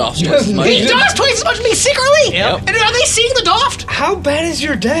 Doffs twice as much. He doffs twice as much as me secretly. Yep. And are they seeing the doffed? How bad is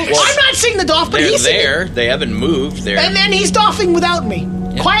your dex? I'm not seeing the doff, but They're he's seeing it. there. They haven't moved. They're And then he's doffing without me.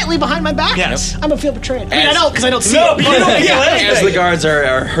 Quietly behind my back? Yes. I'm gonna feel betrayed. I mean, I As- don't, because I don't see No, it. you don't feel anything. as the guards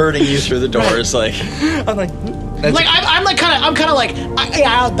are herding you through the doors, like I'm like, Like I'm kind of like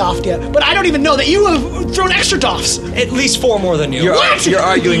I doffed you, but I don't even know that you have thrown extra doffs. at least 4 more than you. you're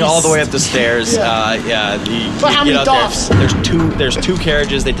arguing all the way up the stairs. Yeah. But how you many get out doffs? there. There's two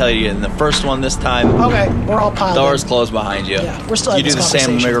carriages. They tell you to get in the first one this time. Okay, we're all piled Doors in. closed behind you. Yeah, we're still You having do the this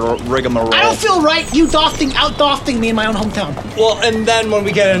same conversation. rigmarole. I don't feel right. You out-doffing me in my own hometown. Well, and then when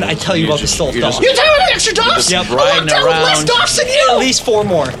we get in, I tell you about the stealth you're doff. just- You tell me about extra doffs? Just I riding walked down with less around. doffs than you. At least 4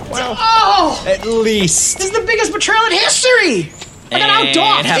 more. Oh, At least. this is the biggest betrayal in history. I got And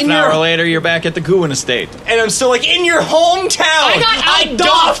out-doffed. half in an your- hour later, you're back at the Guin estate. And I'm still like, in your hometown. I got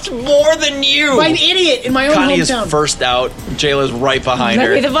doffed more than you. by an idiot in my own Connie is hometown. first out. Jayla's right behind Let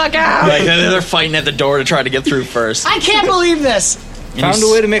her. me the fuck out. Like they're fighting at the door to try to get through first. I can't believe this. And Found you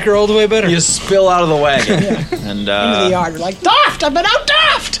a way to make her all the way better. You spill out of the wagon. And Into the yard, we're like, doffed. I've been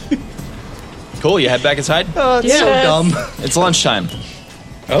out-doffed. cool, you head back inside. Oh, it's Yeah. so dumb. It's lunchtime.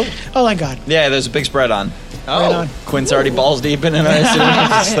 Oh my god. Yeah, there's a big spread on. Right on. Quinn's already balls deep in it, I assume.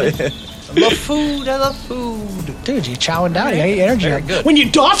 I love food. I love food. Dude, you're chowing down. You got your energy. Very up. good. When you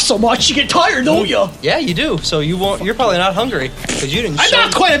doff so much, you get tired, don't you? Yeah, you do. So you won't. You're probably not hungry because you didn't. I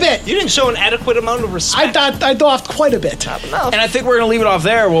doffed quite a bit. You didn't show an adequate amount of respect. I doffed quite a bit. And I think we're going to leave it off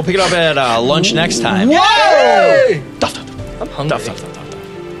there. We'll pick it up at lunch next time. Whoa! Doff. I'm hungry.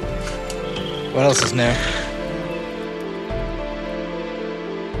 What else is new?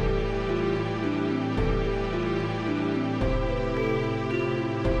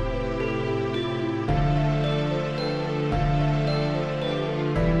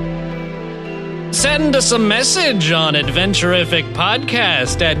 Send us a message on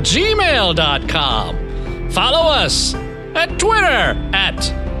adventurificpodcast at gmail.com. Follow us at Twitter at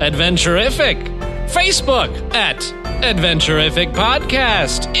Adventurific, Facebook at Adventurific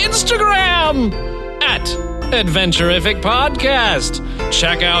Podcast, Instagram at Adventurific Podcast.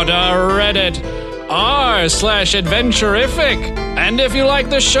 Check out our Reddit r/Adventurific. And if you like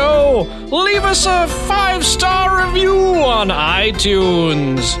the show, leave us a 5-star review on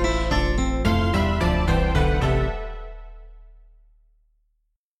iTunes.